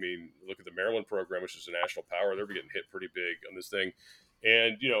way. I mean, look at the Maryland program, which is a national power. They're getting hit pretty big on this thing.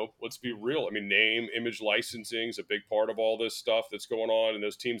 And, let's be real. I mean, name, image licensing is a big part of all this stuff that's going on. And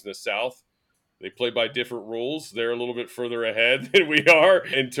those teams in the South, they play by different rules. They're a little bit further ahead than we are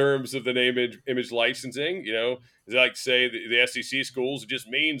in terms of the name image licensing. It's like say the SEC schools, it just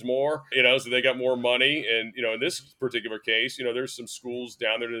means more, so they got more money. And, in this particular case, there's some schools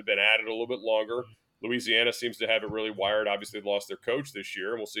down there that have been at it a little bit longer. Louisiana seems to have it really wired. Obviously, they lost their coach this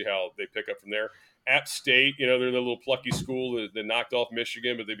year, and we'll see how they pick up from there. App State, they're the little plucky school that knocked off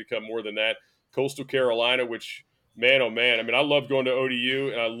Michigan, but they become more than that. Coastal Carolina, which – man, oh man. I mean, I loved going to ODU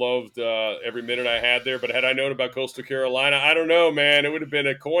and I loved every minute I had there. But had I known about Coastal Carolina, I don't know, man. It would have been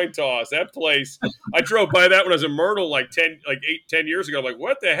a coin toss. That place, I drove by that when I was in Myrtle like 10 years ago. I'm like,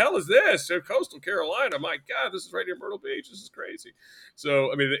 what the hell is this? So Coastal Carolina. My God, this is right near Myrtle Beach. This is crazy.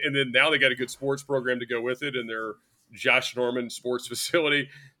 So, I mean, and then now they got a good sports program to go with it and they're Josh Norman sports facility.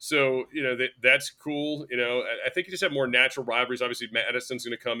 So, that's cool. I think you just have more natural rivalries. Obviously, Madison's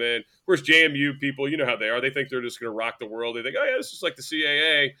going to come in. Of course, JMU people, you know how they are. They think they're just going to rock the world. They think, oh, yeah, this is like the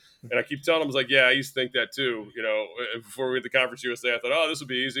CAA. And I keep telling them, I was like, yeah, I used to think that too. Before we went to Conference USA, I thought, oh, this will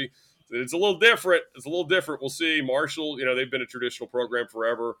be easy. It's a little different. We'll see. Marshall, they've been a traditional program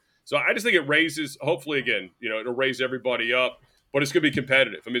forever. So I just think it raises, hopefully, again, it'll raise everybody up. But it's going to be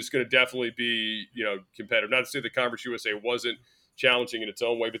competitive. I mean, it's going to definitely be, competitive. Not to say the Conference USA wasn't challenging in its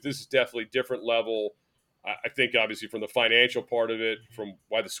own way, but this is definitely a different level. I think, obviously, from the financial part of it, from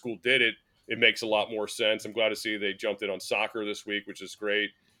why the school did it, it makes a lot more sense. I'm glad to see they jumped in on soccer this week, which is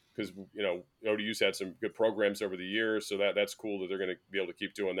great because, ODU's had some good programs over the years. So that's cool that they're going to be able to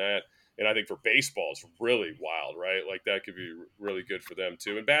keep doing that. And I think for baseball, it's really wild, right? Like that could be really good for them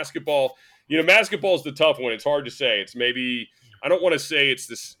too. And basketball, basketball is the tough one. It's hard to say. It's maybe – I don't want to say it's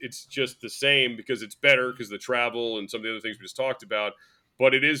just the same because it's better because of the travel and some of the other things we just talked about,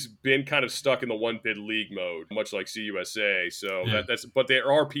 but it has been kind of stuck in the one bid league mode, much like CUSA. So but their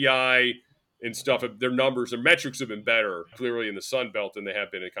RPI and stuff, their numbers, their metrics have been better clearly in the Sun Belt than they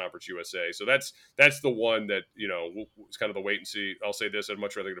have been in Conference USA. So that's the one that, it's kind of the wait and see. I'll say this, I'd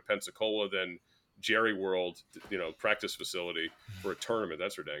much rather go to Pensacola than Jerry World, practice facility for a tournament.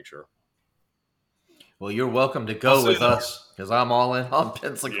 That's for dang sure. Well, you're welcome to go with us because I'm all in on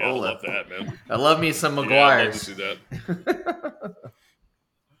Pensacola. Yeah, I love that, man. I love me some McGuire's. Yeah, I'd love to see that.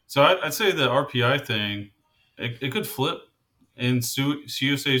 So I'd say the RPI thing, it could flip in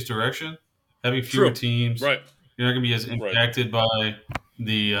CUSA's direction, having fewer teams. Right. You're not going to be as impacted by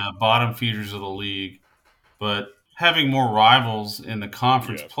the bottom feeders of the league. But having more rivals in the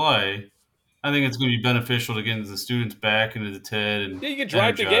conference play, I think it's going to be beneficial to get the students back into the TED. And you can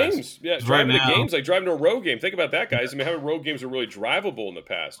drive to games. Yeah, driving to games, like driving to a road game. Think about that, guys. I mean, having road games are really drivable in the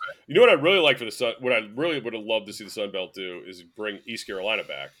past. You know what I really like for the Sun? What I really would have loved to see the Sun Belt do is bring East Carolina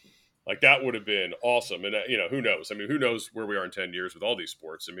back. Like that would have been awesome. And who knows? I mean, who knows where we are in 10 years with all these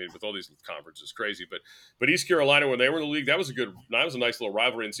sports? I mean, with all these conferences, crazy. But East Carolina, when they were in the league, that was a nice little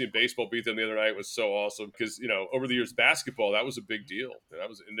rivalry. And seeing baseball beat them the other night was so awesome because over the years, basketball that was a big deal.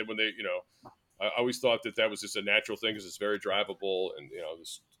 And then when they I always thought that was just a natural thing because it's very drivable and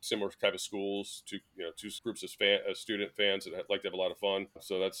this similar type of schools to two groups of student fans that like to have a lot of fun.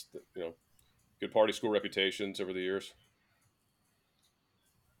 So that's good party school reputations over the years.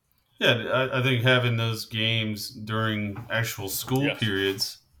 Yeah, I think having those games during actual school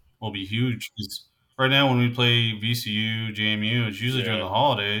periods will be huge. Because right now, when we play VCU, JMU, it's usually during the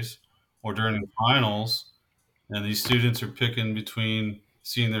holidays or during the finals, and these students are picking between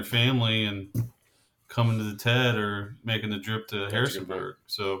seeing their family and coming to the TED or making the trip to Harrisonburg.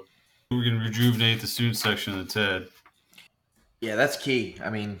 So we're going to rejuvenate the student section of the TED. Yeah, that's key. I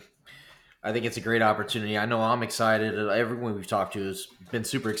mean, I think it's a great opportunity. I know I'm excited. Everyone we've talked to has been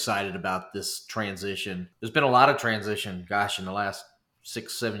super excited about this transition. There's been a lot of transition, gosh, in the last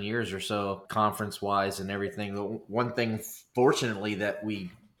 6, 7 years or so, conference wise and everything. The one thing, fortunately, that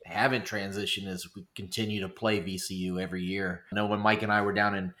we haven't transitioned is we continue to play VCU every year. I know when Mike and I were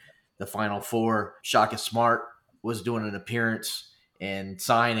down in the Final Four, Shaka Smart was doing an appearance and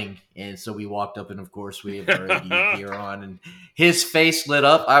signing. And so we walked up, and of course, we have our ODU gear on, and his face lit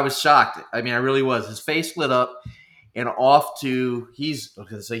up. I was shocked. I mean, I really was. His face lit up, and off to he's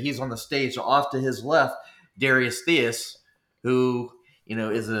on the stage. So off to his left, Darius Theus, who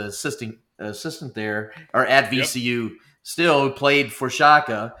is an assistant there or at VCU. Yep. Still played for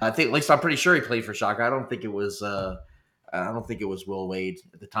Shaka. I think, at least I'm pretty sure he played for Shaka. I don't think it was Will Wade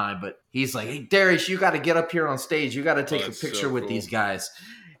at the time, but he's like, "Hey, Darius, you got to get up here on stage. You got to take a picture with these guys."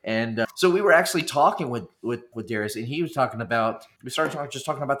 And so we were actually talking with Darius, and he was talking about, we started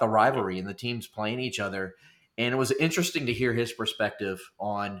talking about the rivalry and the teams playing each other. And it was interesting to hear his perspective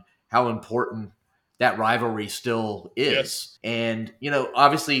on how important that rivalry still is. Yes. And,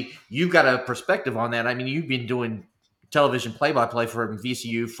 obviously you've got a perspective on that. I mean, you've been doing television play-by-play for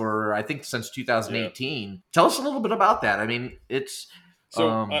VCU for, I think, since 2018. Yeah. Tell us a little bit about that. I mean, it's... So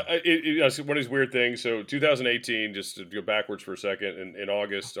one of these weird things. So 2018, just to go backwards for a second, in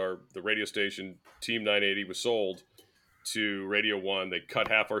August, the radio station Team 980 was sold to Radio One. They cut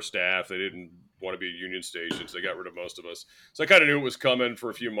half our staff. They didn't want to be a union station, so they got rid of most of us. So I kind of knew it was coming for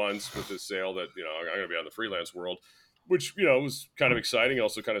a few months with this sale that, I'm going to be out in the freelance world, which, was kind of exciting,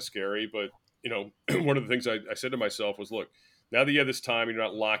 also kind of scary. But, one of the things I said to myself was, look, now that you have this time and you're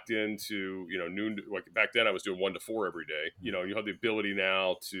not locked into, noon, like back then I was doing 1 to 4 every day, you have the ability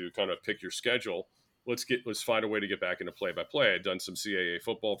now to kind of pick your schedule. Let's find a way to get back into play-by-play. I'd done some CAA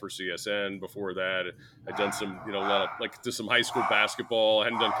football for CSN before that. I'd done some, a lot of just some high school basketball. I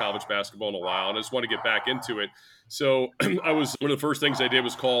hadn't done college basketball in a while, and I just want to get back into it. So one of the first things I did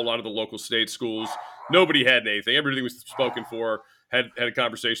was call a lot of the local state schools. Nobody had anything. Everything was spoken for. Had a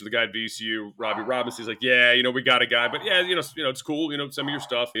conversation with the guy at VCU, Robbie Robinson. He's like, yeah, we got a guy, but yeah, it's cool. Send me your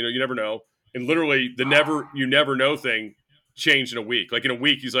stuff. You never know. And literally you never know thing changed in a week. Like in a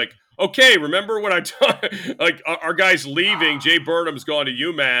week, he's like, okay, remember when like our guy's leaving, Jay Burnham's gone to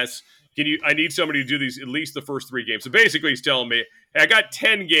UMass. I need somebody to do these, at least the first 3 games. So basically he's telling me, hey, I got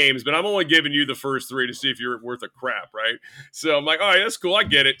 10 games, but I'm only giving you the first 3 to see if you're worth a crap. Right. So I'm like, all right, that's cool. I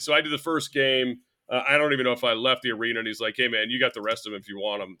get it. So I did the first game. I don't even know if I left the arena, and he's like, hey man, you got the rest of them if you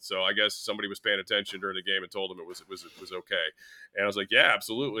want them. So I guess somebody was paying attention during the game and told him it was okay. And I was like, yeah,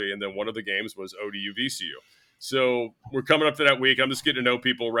 absolutely. And then one of the games was ODU VCU. So we're coming up to that week. I'm just getting to know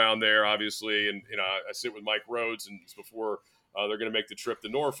people around there, obviously. And, I sit with Mike Rhodes, and it's before they're going to make the trip to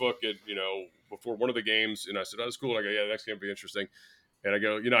Norfolk, and, before one of the games. And I said, oh, that's cool. And I go, yeah, that's going to be interesting. And I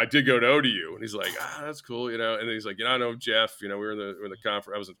go, I did go to ODU. And he's like, that's cool, And then he's like, I know Jeff, we were in the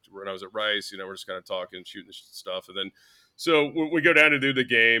conference. When I was at Rice, we're just kind of talking, shooting stuff. And then, so when we go down to do the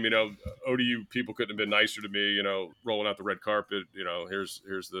game, ODU people couldn't have been nicer to me, rolling out the red carpet, here's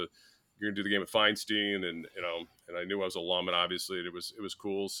the, you're going to do the game at Feinstein. And I knew I was a alum, and obviously it was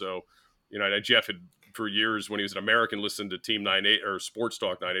cool. So, Jeff had, for years when he was an American, listened to Team 980 or Sports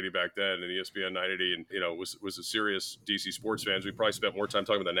Talk 980 back then, and ESPN 980, and was a serious DC sports fans. We probably spent more time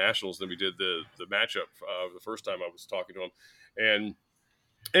talking about the Nationals than we did the matchup the first time I was talking to him. And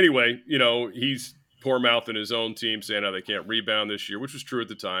anyway, he's poor mouthing his own team, saying how they can't rebound this year, which was true at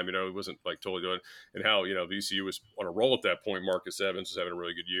the time. It wasn't like totally doing, and how VCU was on a roll at that point. Marcus Evans was having a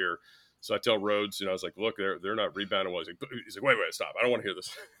really good year. So I tell Rhodes, I was like, look, they're not rebounding well. He's like, wait, stop. I don't want to hear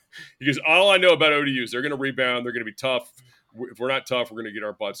this. He goes, all I know about ODU is they're going to rebound. They're going to be tough. If we're not tough, we're going to get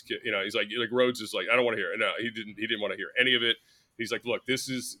our butts kicked. He's like Rhodes is like, I don't want to hear it. No, he didn't want to hear any of it. He's like, look, this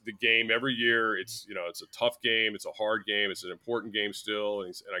is the game every year. It's, it's a tough game. It's a hard game. It's an important game still.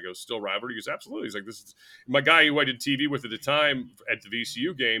 And I go, still rivalry? He goes, absolutely. He's like, this is my guy who I did TV with at the time at the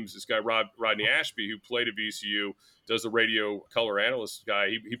VCU games. This guy, Rodney Ashby, who played at VCU, does the radio color analyst guy.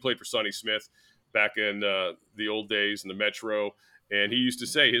 He played for Sonny Smith back in the old days in the Metro. And he used to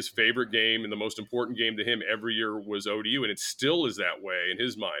say his favorite game and the most important game to him every year was ODU, and it still is that way in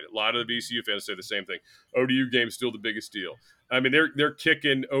his mind. A lot of the VCU fans say the same thing. ODU game is still the biggest deal. I mean, they're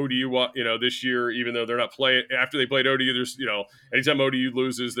kicking ODU, this year, even though they're not playing. After they played ODU, there's, anytime ODU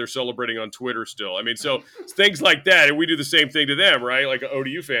loses, they're celebrating on Twitter still. I mean, so things like that, and we do the same thing to them, right? Like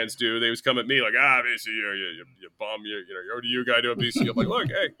ODU fans do. They always come at me like, VCU, you bum, your ODU guy doing VCU. I'm like, look,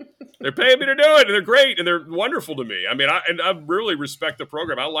 hey, they're paying me to do it, and they're great, and they're wonderful to me. I mean, I really respect the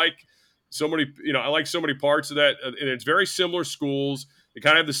program. I like so many, I like so many parts of that, and it's very similar schools. they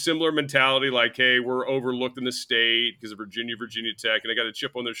kind of have the similar mentality, like, hey, we're overlooked in the state because of Virginia Tech, and they got a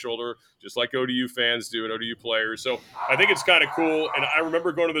chip on their shoulder, just like ODU fans do and ODU players. So I think it's kind of cool. And I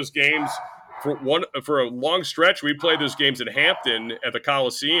remember going to those games for a long stretch. We played those games in Hampton at the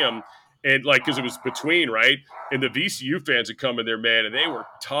Coliseum, and like because it was between, right, and the VCU fans would come in there, man, and they were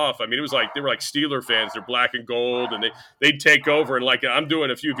tough. I mean, it was like they were like Steeler fans. They're black and gold, and they'd take over. And like I'm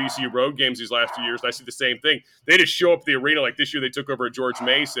doing a few VCU road games these last 2 years, and I see the same thing. They just show up at the arena. Like this year, they took over at George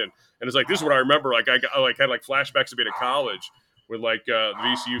Mason, and it's like this is what I remember. Like I had like flashbacks of being at college when like the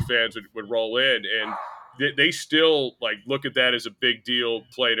VCU fans would roll in, and they still like look at that as a big deal,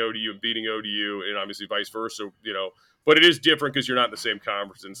 playing ODU and beating ODU, and obviously vice versa, But it is different because you're not in the same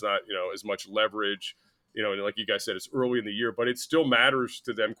conference, and it's not as much leverage. And like you guys said, it's early in the year, but it still matters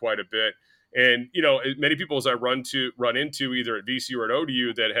to them quite a bit. And many people as I run into either at VCU or at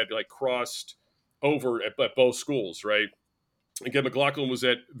ODU that had like crossed over at both schools, right? Again, McLaughlin was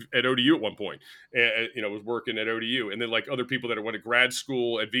at ODU at one point, and was working at ODU, and then like other people that went to grad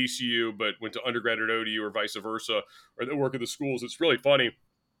school at VCU but went to undergrad at ODU or vice versa, or they work at the schools. It's really funny,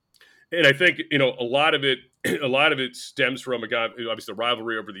 and I think a lot of it stems from obviously the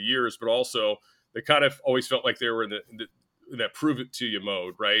rivalry over the years, but also they kind of always felt like they were in that prove it to you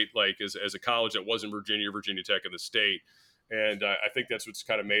mode, right? Like as a college that wasn't Virginia Tech in the state. And I think that's what's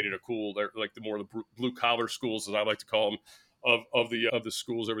kind of made it a cool, like the more the blue collar schools, as I like to call them, of the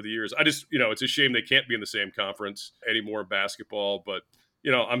schools over the years. I just, it's a shame they can't be in the same conference anymore in basketball, but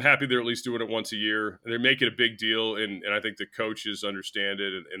I'm happy they're at least doing it once a year, and they're making a big deal. And I think the coaches understand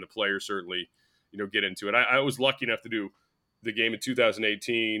it, and the players certainly, get into it. I was lucky enough to do the game in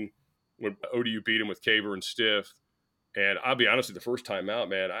 2018 when ODU beat them with Caver and Stiff. And I'll be honest with you, the first time out,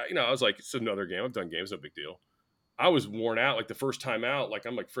 man, I was like, it's another game. I've done games, no big deal. I was worn out like the first time out, like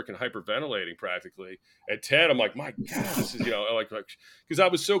I'm like freaking hyperventilating practically. At 10, I'm like, my God, this is, like because I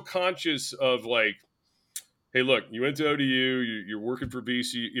was so conscious of like, hey, look, you went to ODU, you're working for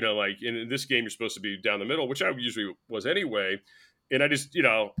VC, like in this game, you're supposed to be down the middle, which I usually was anyway. And I just,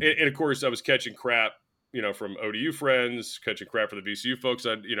 and of course I was catching crap, from ODU friends, catching crap from the VCU folks.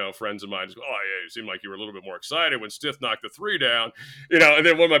 Friends of mine just go, oh yeah, you seemed like you were a little bit more excited when Stiff knocked the three down, and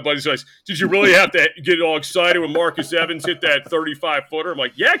then one of my buddies goes, did you really have to get all excited when Marcus Evans hit that 35-footer? I'm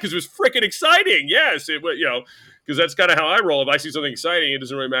like, yeah, because it was freaking exciting. Yes, because that's kind of how I roll. If I see something exciting, it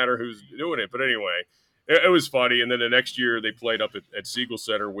doesn't really matter who's doing it. But anyway, it was funny. And then the next year they played up at Siegel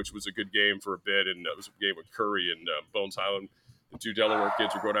Center, which was a good game for a bit, and it was a game with Curry and Bones Highland. The two Delaware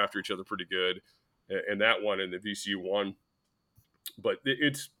kids were going after each other pretty good. And that one, and the VCU won. But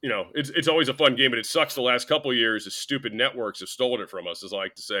it's always a fun game, and it sucks the last couple of years the stupid networks have stolen it from us, as I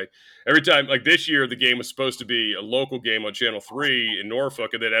like to say. Every time, like this year, the game was supposed to be a local game on Channel 3 in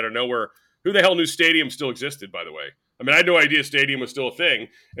Norfolk, and then out of nowhere, who the hell knew Stadium still existed, by the way? I mean, I had no idea Stadium was still a thing,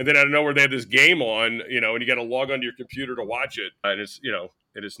 and then out of nowhere, they had this game on, and you got to log onto your computer to watch it, and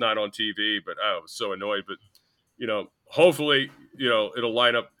it's not on TV, but I was so annoyed. But, hopefully, it'll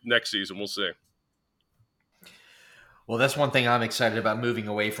line up next season. We'll see. Well, that's one thing I'm excited about moving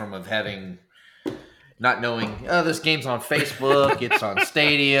away from, of not knowing, this game's on Facebook, it's on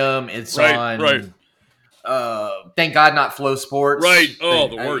Stadium, it's on, thank God not Flow Sports. Right. Oh,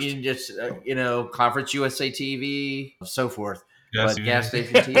 the worst. You just, Conference USA TV, so forth. Yes, but Gas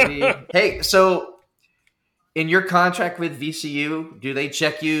Station TV. Hey, so in your contract with VCU, do they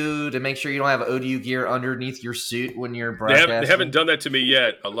check you to make sure you don't have ODU gear underneath your suit when you're broadcasting? They haven't done that to me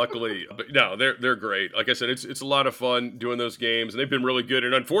yet, luckily. But no, they're great. Like I said, it's a lot of fun doing those games, and they've been really good.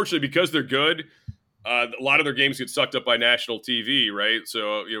 And unfortunately, because they're good, a lot of their games get sucked up by national TV, right?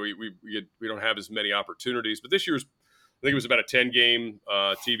 So we don't have as many opportunities. But this year's, I think it was about a 10-game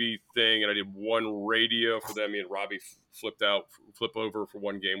TV thing, and I did one radio for them. Me and Robbie flip over for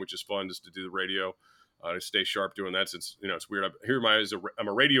one game, which is fun just to do the radio. To stay sharp doing that, since it's weird. I'm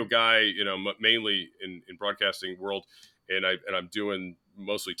a radio guy, mainly in broadcasting world, and I'm doing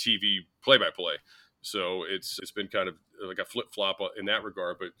mostly TV play-by-play. So it's been kind of like a flip-flop in that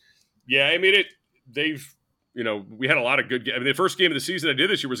regard. But yeah, I mean we had a lot of good games. I mean, the first game of the season I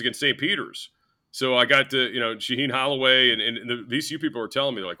did this year was against St. Peter's. So I got to, Shaheen Holloway and the VCU people were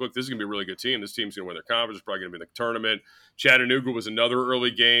telling me, like, look, this is going to be a really good team. This team's going to win their conference. It's probably going to be in the tournament. Chattanooga was another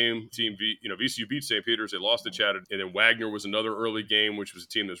early game. VCU beat St. Peter's. They lost to Chattanooga. And then Wagner was another early game, which was a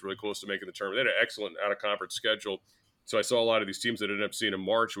team that was really close to making the tournament. They had an excellent out-of-conference schedule. So I saw a lot of these teams that I ended up seeing in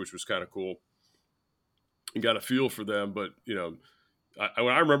March, which was kind of cool, and got a feel for them. But, I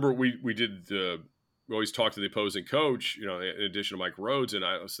remember we did we always talk to the opposing coach, in addition to Mike Rhodes, and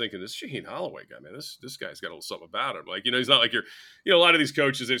I was thinking, this Shaheen Holloway guy, man, this guy's got a little something about him. Like, he's not like a lot of these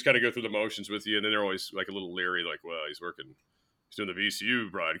coaches, they just kind of go through the motions with you, and then they're always like a little leery, like, well, he's working he's doing the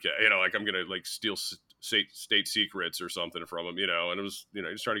VCU broadcast. Like I'm gonna like steal state secrets or something from him. And it was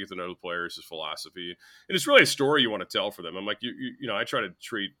just trying to get to know the players, his philosophy, and it's really a story you want to tell for them. I'm like I try to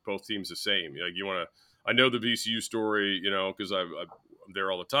treat both teams the same. Like you want to. I know the VCU story, because I'm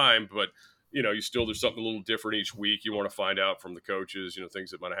there all the time, but you still there's something a little different each week. You want to find out from the coaches,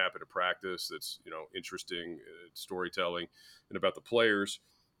 things that might have happened at practice. That's interesting storytelling, and about the players.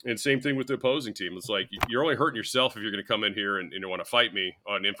 And same thing with the opposing team. It's like you're only hurting yourself if you're going to come in here and want to fight me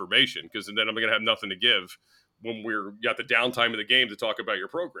on information, because then I'm going to have nothing to give when we're got the downtime of the game to talk about your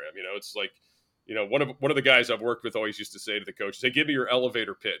program. It's like one of the guys I've worked with always used to say to the coaches, "Hey, give me your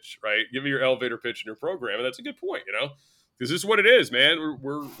elevator pitch, right? Give me your elevator pitch in your program," and that's a good point, because this is what it is, man.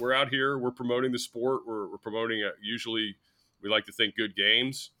 We're out here, we're promoting the sport, we're promoting usually we like to think good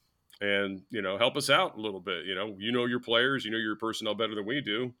games. And, help us out a little bit. Your players, your personnel better than we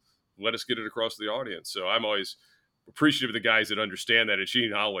do. Let us get it across to the audience. So I'm always appreciative of the guys that understand that. And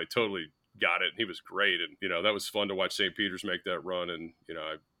Sheen Holloway totally got it. And he was great. And, that was fun to watch St. Peter's make that run. And,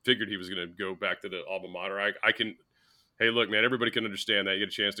 I figured he was going to go back to the alma mater. Hey, look, man, everybody can understand that. You get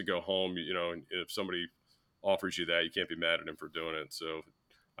a chance to go home, and if somebody offers you that, you can't be mad at him for doing it. So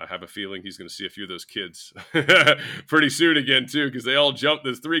I have a feeling he's going to see a few of those kids pretty soon again, too, because they all jumped.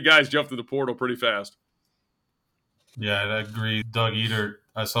 There's 3 guys jumped through the portal pretty fast. Yeah, I agree. Doug Eater,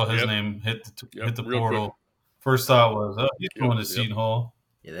 I saw his name hit the portal. Quick. First thought was, he's going to Seton Hall.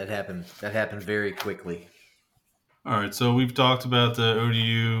 Yeah, that happened. That happened very quickly. All right, so we've talked about the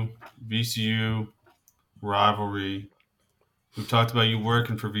ODU, VCU rivalry. We've talked about you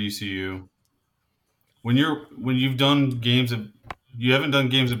working for VCU. When you've done games of, you haven't done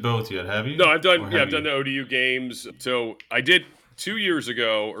games of both yet, have you? No, I've done the ODU games. So I did 2 years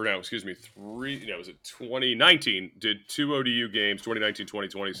ago, or no, excuse me, 3. Was it 2019? Did 2 ODU games.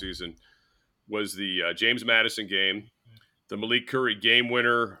 2019-2020 season was the James Madison game, the Malik Curry game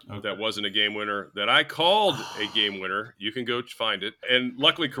winner. Okay. That wasn't a game winner that I called a game winner. You can go find it, and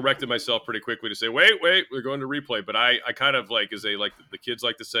luckily corrected myself pretty quickly to say, wait, we're going to replay. But I kind of like, as they like the kids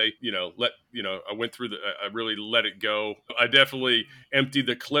like to say, I went through I really let it go. I definitely emptied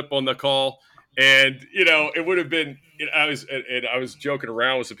the clip on the call. And, it would have been, I was joking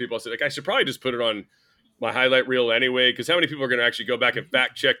around with some people. I said, like, I should probably just put it on my highlight reel anyway, because how many people are going to actually go back and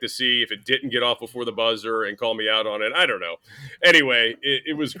fact check to see if it didn't get off before the buzzer and call me out on it? I don't know. Anyway,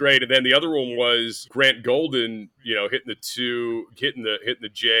 it was great. And then the other one was Grant Golden, hitting the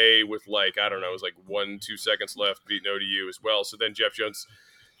J with it was like 1-2 seconds left, beating ODU as well. So then Jeff Jones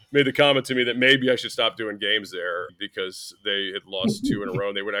made the comment to me that maybe I should stop doing games there because they had lost 2 in a row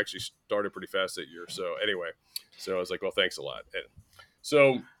and they would actually started pretty fast that year. So anyway, I was like, well, thanks a lot. And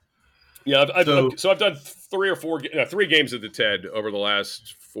so, yeah, I've done 3 games at the TED over the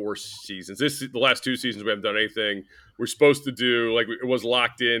last 4 seasons. The last 2 seasons we haven't done anything. We're supposed to do, like, it was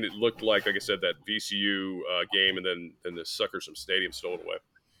locked in. It looked like I said, that VCU game, and then the suckers from Stadium stole it away.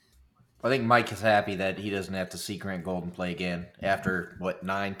 I think Mike is happy that he doesn't have to see Grant Golden play again after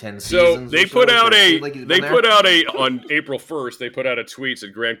 9-10 seasons. So they put out on April 1st. They put out a tweet that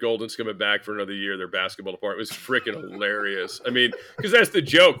Grant Golden's coming back for another year. Their basketball department. It was freaking hilarious. I mean, because that's the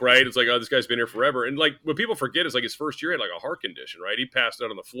joke, right? It's like, oh, this guy's been here forever, and like what people forget is like his first year he had like a heart condition, right? He passed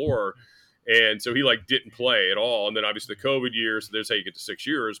out on the floor, and so he like didn't play at all. And then obviously the COVID years. So there's how you get to 6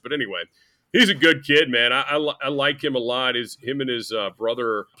 years. But anyway. He's a good kid, man. I like him a lot. Him and his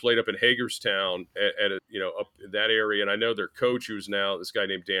brother played up in Hagerstown at up in that area. And I know their coach, who's now this guy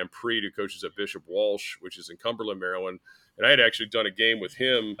named Dan Preet, who coaches at Bishop Walsh, which is in Cumberland, Maryland. And I had actually done a game with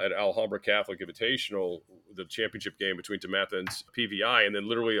him at Alhambra Catholic Invitational, the championship game between DeMatha and PVI. And then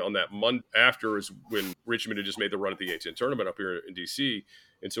literally on that month after is when Richmond had just made the run at the A-10 tournament up here in D.C.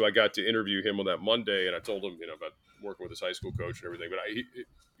 And so I got to interview him on that Monday, and I told him, about working with his high school coach and everything. But he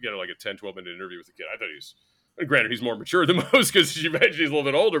got like a 10, 12-minute interview with the kid. I thought and granted, he's more mature than most because you imagine he's a little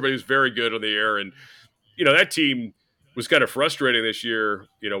bit older, but he's very good on the air. And, that team was kind of frustrating this year,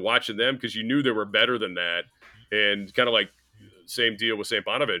 watching them because you knew they were better than that. And kind of like same deal with St.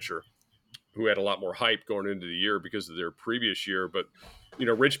 Bonaventure, who had a lot more hype going into the year because of their previous year. But,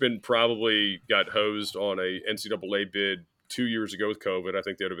 Richmond probably got hosed on a NCAA bid 2 years ago with COVID. I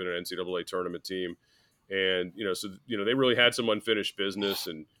think they would have been an NCAA tournament team. And, they really had some unfinished business.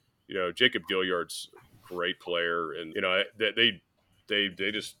 And, Jacob Gilliard's a great player. And,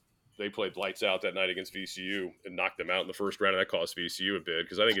 they played lights out that night against VCU and knocked them out in the first round. And that cost VCU a bid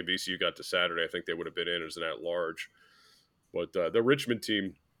because I think if VCU got to Saturday, I think they would have been in as an at-large. But the Richmond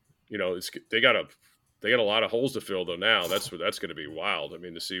team, they got a lot of holes to fill, though, now. That's going to be wild. I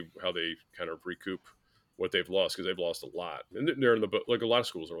mean, to see how they kind of recoup what they've lost, because they've lost a lot, and they're in the like a lot of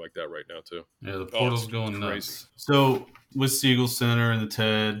schools are like that right now too. Yeah, the portal's it's going crazy. nuts. So with Siegel Center and the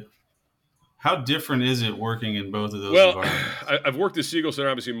TED, how different is it working in both of those environments? I've worked at Siegel Center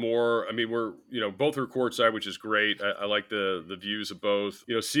obviously more. I mean, we're both are courtside, which is great. I like the views of both.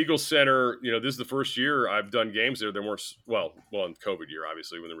 Siegel Center. This is the first year I've done games there. There weren't in COVID year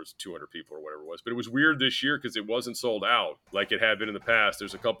obviously when there was 200 people or whatever it was, but it was weird this year because it wasn't sold out like it had been in the past.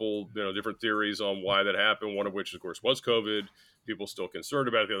 There's a couple different theories on why that happened. One of which, of course, was COVID. People still concerned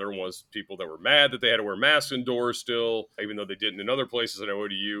about it. The other one was people that were mad that they had to wear masks indoors still, even though they didn't in other places. I know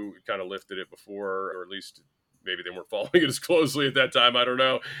ODU kind of lifted it before, or at least maybe they weren't following it as closely at that time. I don't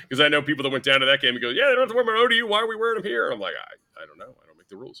know. Because I know people that went down to that game and go, yeah, they don't have to wear them at ODU. Why are we wearing them here? And I'm like, I don't know. I don't make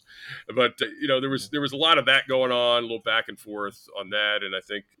the rules. But, there was a lot of that going on, a little back and forth on that. And I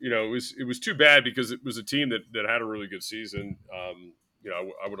think, it was too bad because it was a team that had a really good season.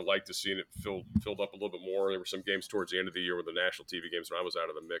 I would have liked to seen it filled up a little bit more. There were some games towards the end of the year with the national TV games when I was out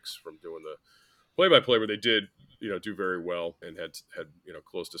of the mix from doing the play-by-play where they did, do very well and had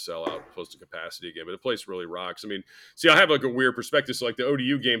close to sellout, close to capacity again. But the place really rocks. I mean, see, I have like a weird perspective. So like the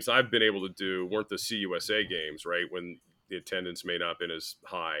ODU games I've been able to do weren't the CUSA games, right? When the attendance may not have been as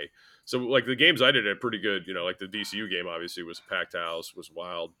high. So like the games I did are pretty good. Like the DCU game obviously was a packed house, was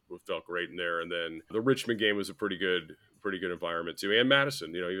wild, felt great in there. And then the Richmond game was a pretty good environment too. And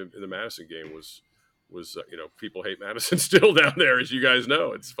Madison, even in the Madison game was people hate Madison still down there, as you guys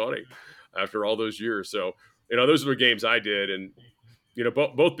know. It's funny after all those years. So, those are the games I did. And,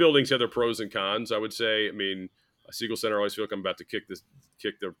 both buildings have their pros and cons, I would say. I mean, Siegel Center, I always feel like I'm about to kick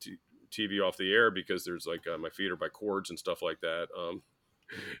the TV off the air because there's like my feet are by cords and stuff like that.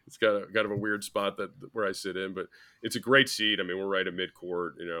 It's kind of a weird spot where I sit in, but it's a great seat. I mean, we're right at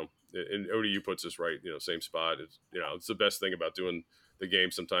midcourt, and ODU puts us right, same spot. It's the best thing about doing the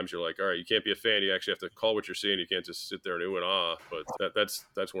game. Sometimes you're like, all right, you can't be a fan. You actually have to call what you're seeing. You can't just sit there and ooh and ah. But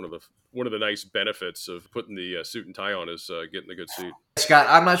that's one of the nice benefits of putting the suit and tie on is getting a good seat. Scott,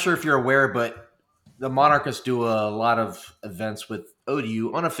 I'm not sure if you're aware, but the Monarchists do a lot of events with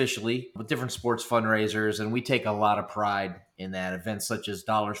ODU unofficially with different sports fundraisers, and we take a lot of pride in that. Events such as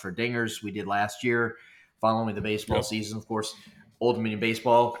Dollars for Dingers we did last year following the baseball season. Of course, Old Dominion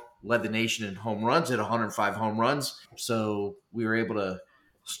Baseball led the nation in home runs at 105 home runs. So we were able to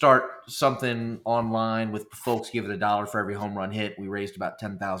start something online with folks giving $1 for every home run hit. We raised about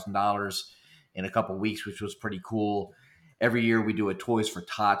 $10,000 in a couple weeks, which was pretty cool. Every year we do a Toys for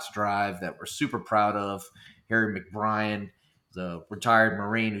Tots drive that we're super proud of. Harry McBrien, the retired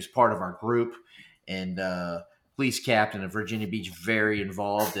Marine who's part of our group, and police captain of Virginia Beach, very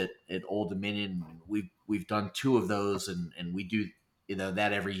involved at Old Dominion. We've done 2 of those, and we do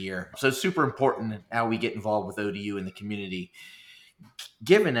that every year. So it's super important how we get involved with ODU in the community.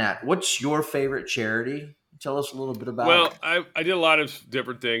 Given that, what's your favorite charity? Tell us a little bit about it. Well, I did a lot of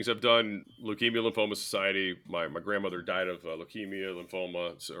different things. I've done Leukemia Lymphoma Society. My grandmother died of leukemia,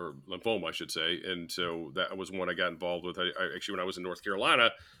 lymphoma, I should say. And so that was one I got involved with. I actually, when I was in North Carolina,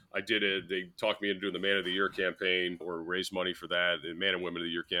 they talked me into doing the Man of the Year campaign or raise money for that, the Man and Women of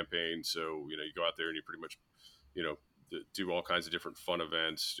the Year campaign. So, you go out there and you pretty much, do all kinds of different fun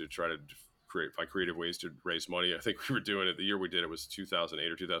events to try to find creative ways to raise money. I think we were doing it, the year we did it was 2008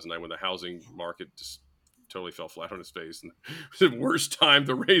 or 2009 when the housing market just totally fell flat on its face, and it was the worst time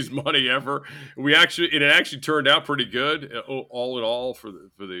to raise money ever. It actually turned out pretty good, all in all, for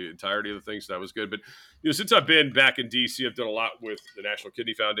the entirety of the thing. So that was good. But since I've been back in DC, I've done a lot with the National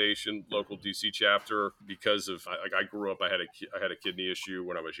Kidney Foundation, local DC chapter, because of I grew up. I had a kidney issue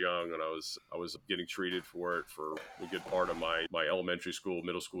when I was young, and I was getting treated for it for a good part of my elementary school,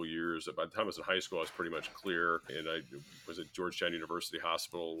 middle school years. By the time I was in high school, I was pretty much clear, and I was at Georgetown University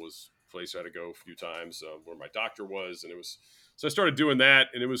Hospital. Was place I had to go a few times where my doctor was, and so I started doing that,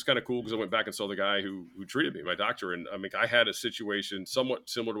 and it was kind of cool because I went back and saw the guy who treated me, my doctor, and I mean I had a situation somewhat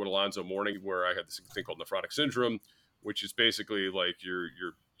similar to what Alonzo Mourning, where I had this thing called nephrotic syndrome, which is basically like your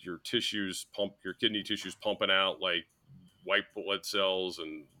kidney tissues pumping out like white blood cells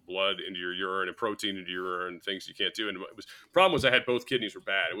and blood into your urine and protein into your urine, things you can't do. And problem was I had both kidneys were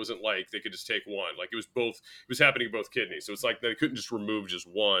bad. It wasn't like they could just take one. Like it was happening in both kidneys. So it's like they couldn't just remove just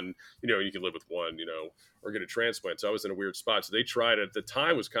one, you can live with one, or get a transplant. So I was in a weird spot. So they tried it. At the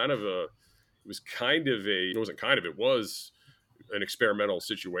time it was an experimental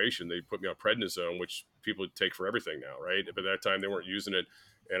situation. They put me on prednisone, which people take for everything now, right? But at that time they weren't using it.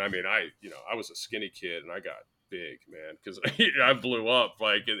 And I mean, I was a skinny kid and I got big, man, because I blew up.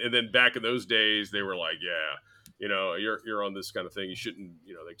 Like, and then back in those days, they were like, yeah, you're on this kind of thing. You shouldn't,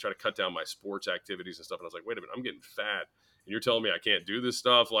 they try to cut down my sports activities and stuff. And I was like, wait a minute, I'm getting fat. and you're telling me I can't do this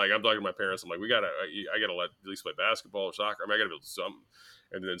stuff. Like, I'm talking to my parents. I'm like, I gotta let at least play basketball or soccer. I mean, I gotta be able to do something.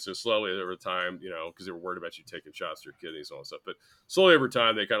 And then so slowly over time, because they were worried about you taking shots to your kidneys and all that stuff. But slowly over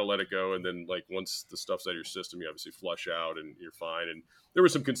time, they kind of let it go. And then like once the stuff's out of your system, you obviously flush out and you're fine. And there were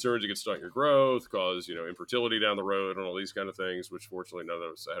some concerns it could stunt your growth, cause infertility down the road and all these kind of things, which fortunately none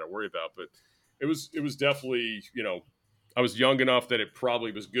of us had to worry about. But it was definitely I was young enough that it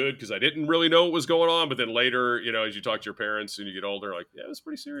probably was good because I didn't really know what was going on. But then later, as you talk to your parents and you get older, like, yeah, it's a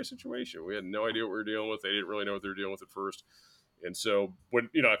pretty serious situation. We had no idea what we were dealing with. They didn't really know what they were dealing with at first. And so when,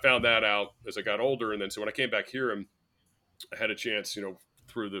 I found that out as I got older. And then so when I came back here and I had a chance,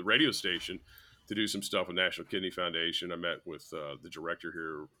 through the radio station to do some stuff with National Kidney Foundation. I met with the director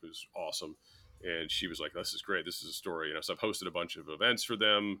here, who's awesome. And she was like, this is great. This is a story. So I've hosted a bunch of events for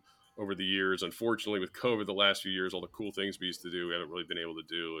them over the years. Unfortunately, with COVID the last few years, all the cool things we used to do, we haven't really been able to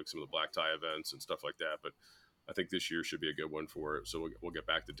do, like some of the black tie events and stuff like that. But I think this year should be a good one for it. So we'll get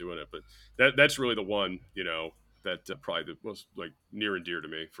back to doing it. But that's really the one, that probably the most like near and dear to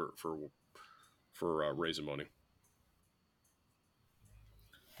me for raising money.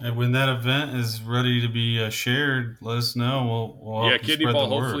 And when that event is ready to be shared, let us know. We'll help you Kidney spread ball.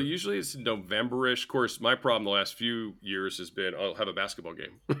 the word. Hopefully, usually it's November-ish. Of course, my problem the last few years has been I'll have a basketball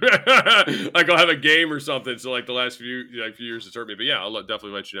game, like I'll have a game or something. So like the last few years it's hurt me, but yeah, I'll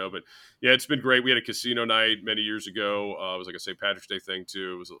definitely let you know. But yeah, it's been great. We had a casino night many years ago. It was like a St. Patrick's Day thing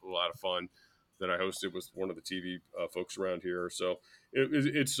too. It was a lot of fun that I hosted with one of the TV folks around here. So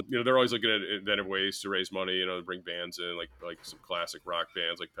it's they're always looking at inventive ways to raise money. To bring bands in like some classic rock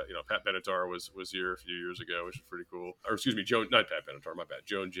bands. Like Pat Benatar was here a few years ago, which is pretty cool. Or excuse me, not Pat Benatar, my bad,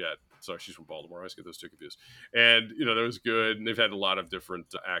 Joan Jett. Sorry, she's from Baltimore. I always get those two confused. And that was good. And they've had a lot of different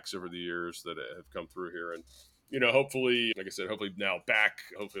acts over the years that have come through here. And hopefully, like I said, hopefully now back,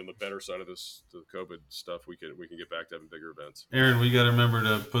 hopefully on the better side of this, the COVID stuff, we can get back to having bigger events. Aaron, we got to remember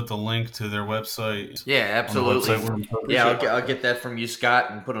to put the link to their website. Yeah, absolutely. Yeah, I'll get that from you, Scott,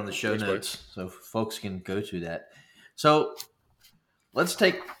 and put on the show notes so folks can go to that. So let's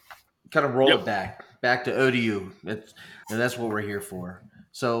roll it back to ODU. That's what we're here for.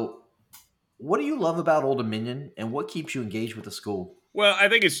 So what do you love about Old Dominion, and what keeps you engaged with the school? Well, I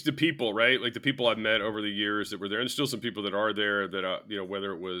think it's the people, right? Like the people I've met over the years that were there, and still some people that are there that,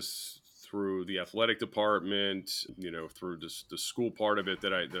 whether it was through the athletic department, through the school part of it,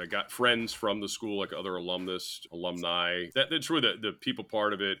 that I got friends from the school, like other alumni. That's really the people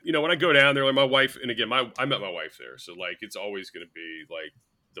part of it. When I go down there, like my wife, and again, I met my wife there, so like it's always going to be like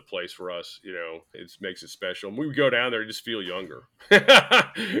the place for us, it makes it special. And when we go down there, you just feel younger.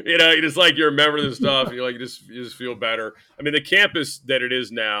 You just like you remember this stuff. You just feel better. I mean, the campus that it is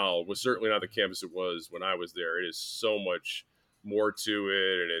now was certainly not the campus it was when I was there. It is so much more to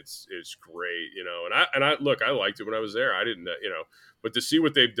it, and it's great, And I look, I liked it when I was there. I didn't, but to see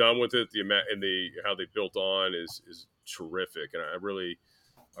what they've done with it, how they built on is terrific, and I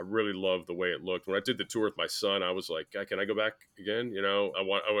really love the way it looked. When I did the tour with my son, I was like, can I go back again? I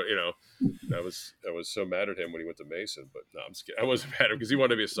was so mad at him when he went to Mason, but no, I'm just kidding. I wasn't mad at him because he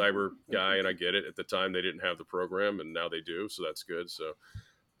wanted to be a cyber guy, and I get it. At the time, they didn't have the program, and now they do, so that's good. So,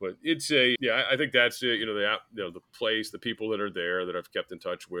 but it's I think that's it. The place, the people that are there that I've kept in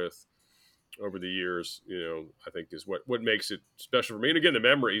touch with over the years, I think is what makes it special for me. And again, the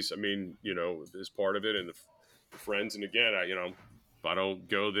memories, I mean, is part of it, and the friends. And again, if I don't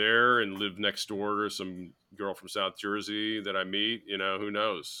go there and live next door to some girl from South Jersey that I meet, who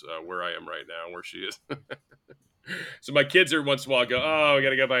knows where I am right now and where she is. So my kids every once in a while go, we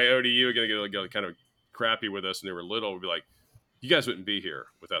got to go by ODU. We got to get kind of crappy with us. And they were little. We'd be like, you guys wouldn't be here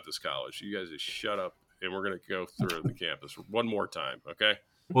without this college. You guys just shut up, and we're going to go through the campus one more time, okay?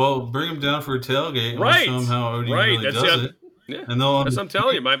 Well, bring them down for a tailgate. Right. Show them how ODU really does it. Yeah. And that's what I'm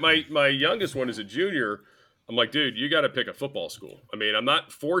telling you. My youngest one is a junior. I'm like, dude, you got to pick a football school. I mean, I'm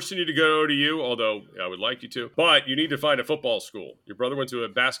not forcing you to go to ODU, although I would like you to, but you need to find a football school. Your brother went to a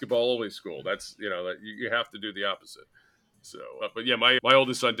basketball-only school. That's, that you have to do the opposite. So, but yeah, my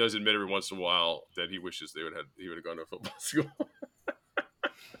oldest son does admit every once in a while that he wishes he would have gone to a football school.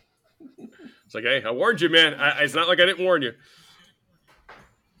 It's like, hey, I warned you, man. It's not like I didn't warn you.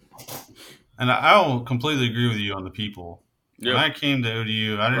 And I'll completely agree with you on the people. When I came to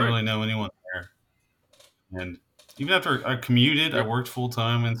ODU, I didn't really know anyone there. And even after I commuted, I worked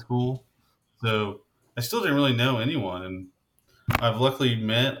full-time in school. So I still didn't really know anyone. And I've luckily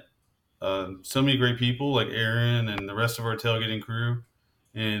met so many great people like Aaron and the rest of our tailgating crew.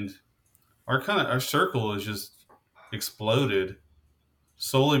 And our circle has just exploded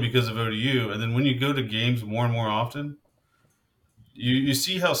solely because of ODU. And then when you go to games more and more often, you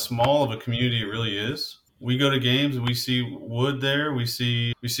see how small of a community it really is. we go to games and we see Wood there. We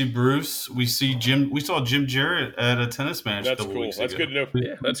see Bruce. We see Jim. We saw Jim Jarrett at a tennis match. That's a couple cool. weeks That's ago. good to know.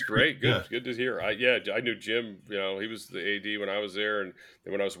 Yeah, that's great. Good, Yeah. good to hear. I knew Jim. You know, he was the AD when I was there, and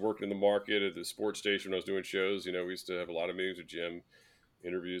when I was working in the market at the sports station, when I was doing shows. You know, we used to have a lot of meetings with Jim,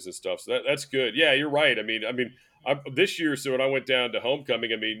 interviews and stuff. So that's good. Yeah, you're right. This year, so when I went down to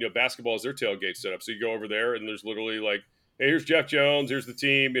homecoming, basketball is their tailgate set up. So you go over there, and there's literally like, hey, here's Jeff Jones, here's the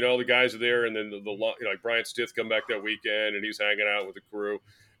team. You know, the guys are there, and then like Brian Stith come back that weekend, and he's hanging out with the crew,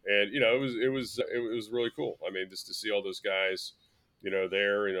 and it was really cool. I mean, just to see all those guys,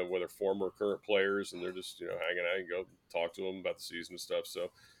 there, whether former or current players, and they're just hanging out and go talk to them about the season and stuff. So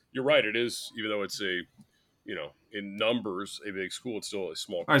you're right. It is, even though it's in numbers, a big school, it's still a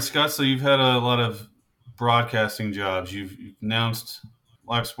small. All right, Scott. So you've had a lot of broadcasting jobs. You've announced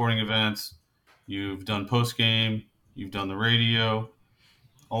live sporting events. You've done post game. You've done the radio.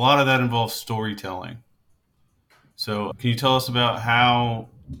 A lot of that involves storytelling. So can you tell us about how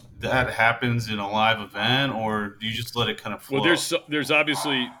that happens in a live event, or do you just let it kind of flow? Well, there's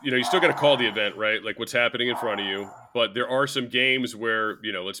obviously, you still got to call the event, right? Like what's happening in front of you. But there are some games where,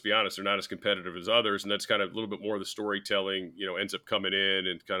 let's be honest, they're not as competitive as others. And that's kind of a little bit more of the storytelling, ends up coming in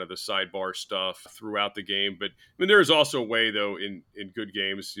and kind of the sidebar stuff throughout the game. But there is also a way, though, in good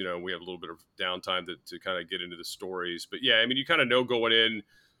games, we have a little bit of downtime to kind of get into the stories. But yeah, you kind of know going in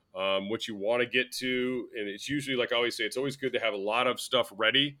what you want to get to. And it's usually, like I always say, it's always good to have a lot of stuff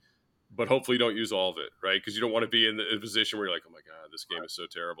ready, but hopefully don't use all of it, right? Because you don't want to be in a position where you're like, oh my God, this game is so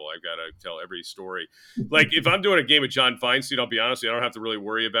terrible. I've got to tell every story. Like if I'm doing a game with John Feinstein, I'll be honest, I don't have to really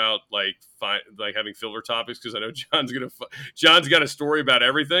worry about like having filler topics, because I know John's got a story about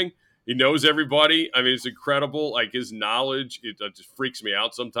everything. He knows everybody. I mean, it's incredible. Like his knowledge, it just freaks me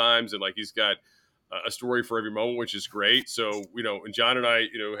out sometimes. And like he's got a story for every moment, which is great. So, and John and I,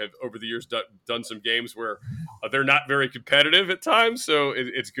 have over the years done some games where they're not very competitive at times. So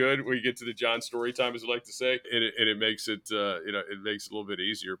it's good when you get to the John story time, as we like to say, and it makes it, it makes it a little bit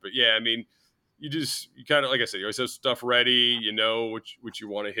easier. But yeah, you kind of, like I said, you always have stuff ready, what you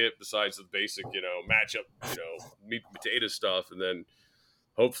want to hit besides the basic, matchup, meat and potato stuff. And then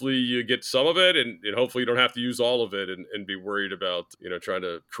hopefully you get some of it, and hopefully you don't have to use all of it and be worried about, trying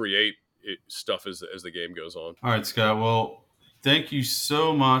to create stuff as the game goes on. All right, Scott. Well, thank you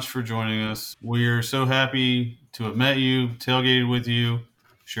so much for joining us. We're so happy to have met you, tailgated with you,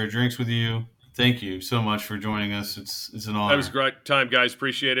 shared drinks with you. Thank you so much for joining us. It's an honor. That was a great time, guys.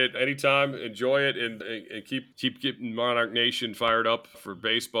 Appreciate it. Anytime, enjoy it, and keep getting Monarch Nation fired up for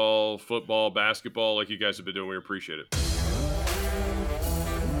baseball, football, basketball, like you guys have been doing. We appreciate it.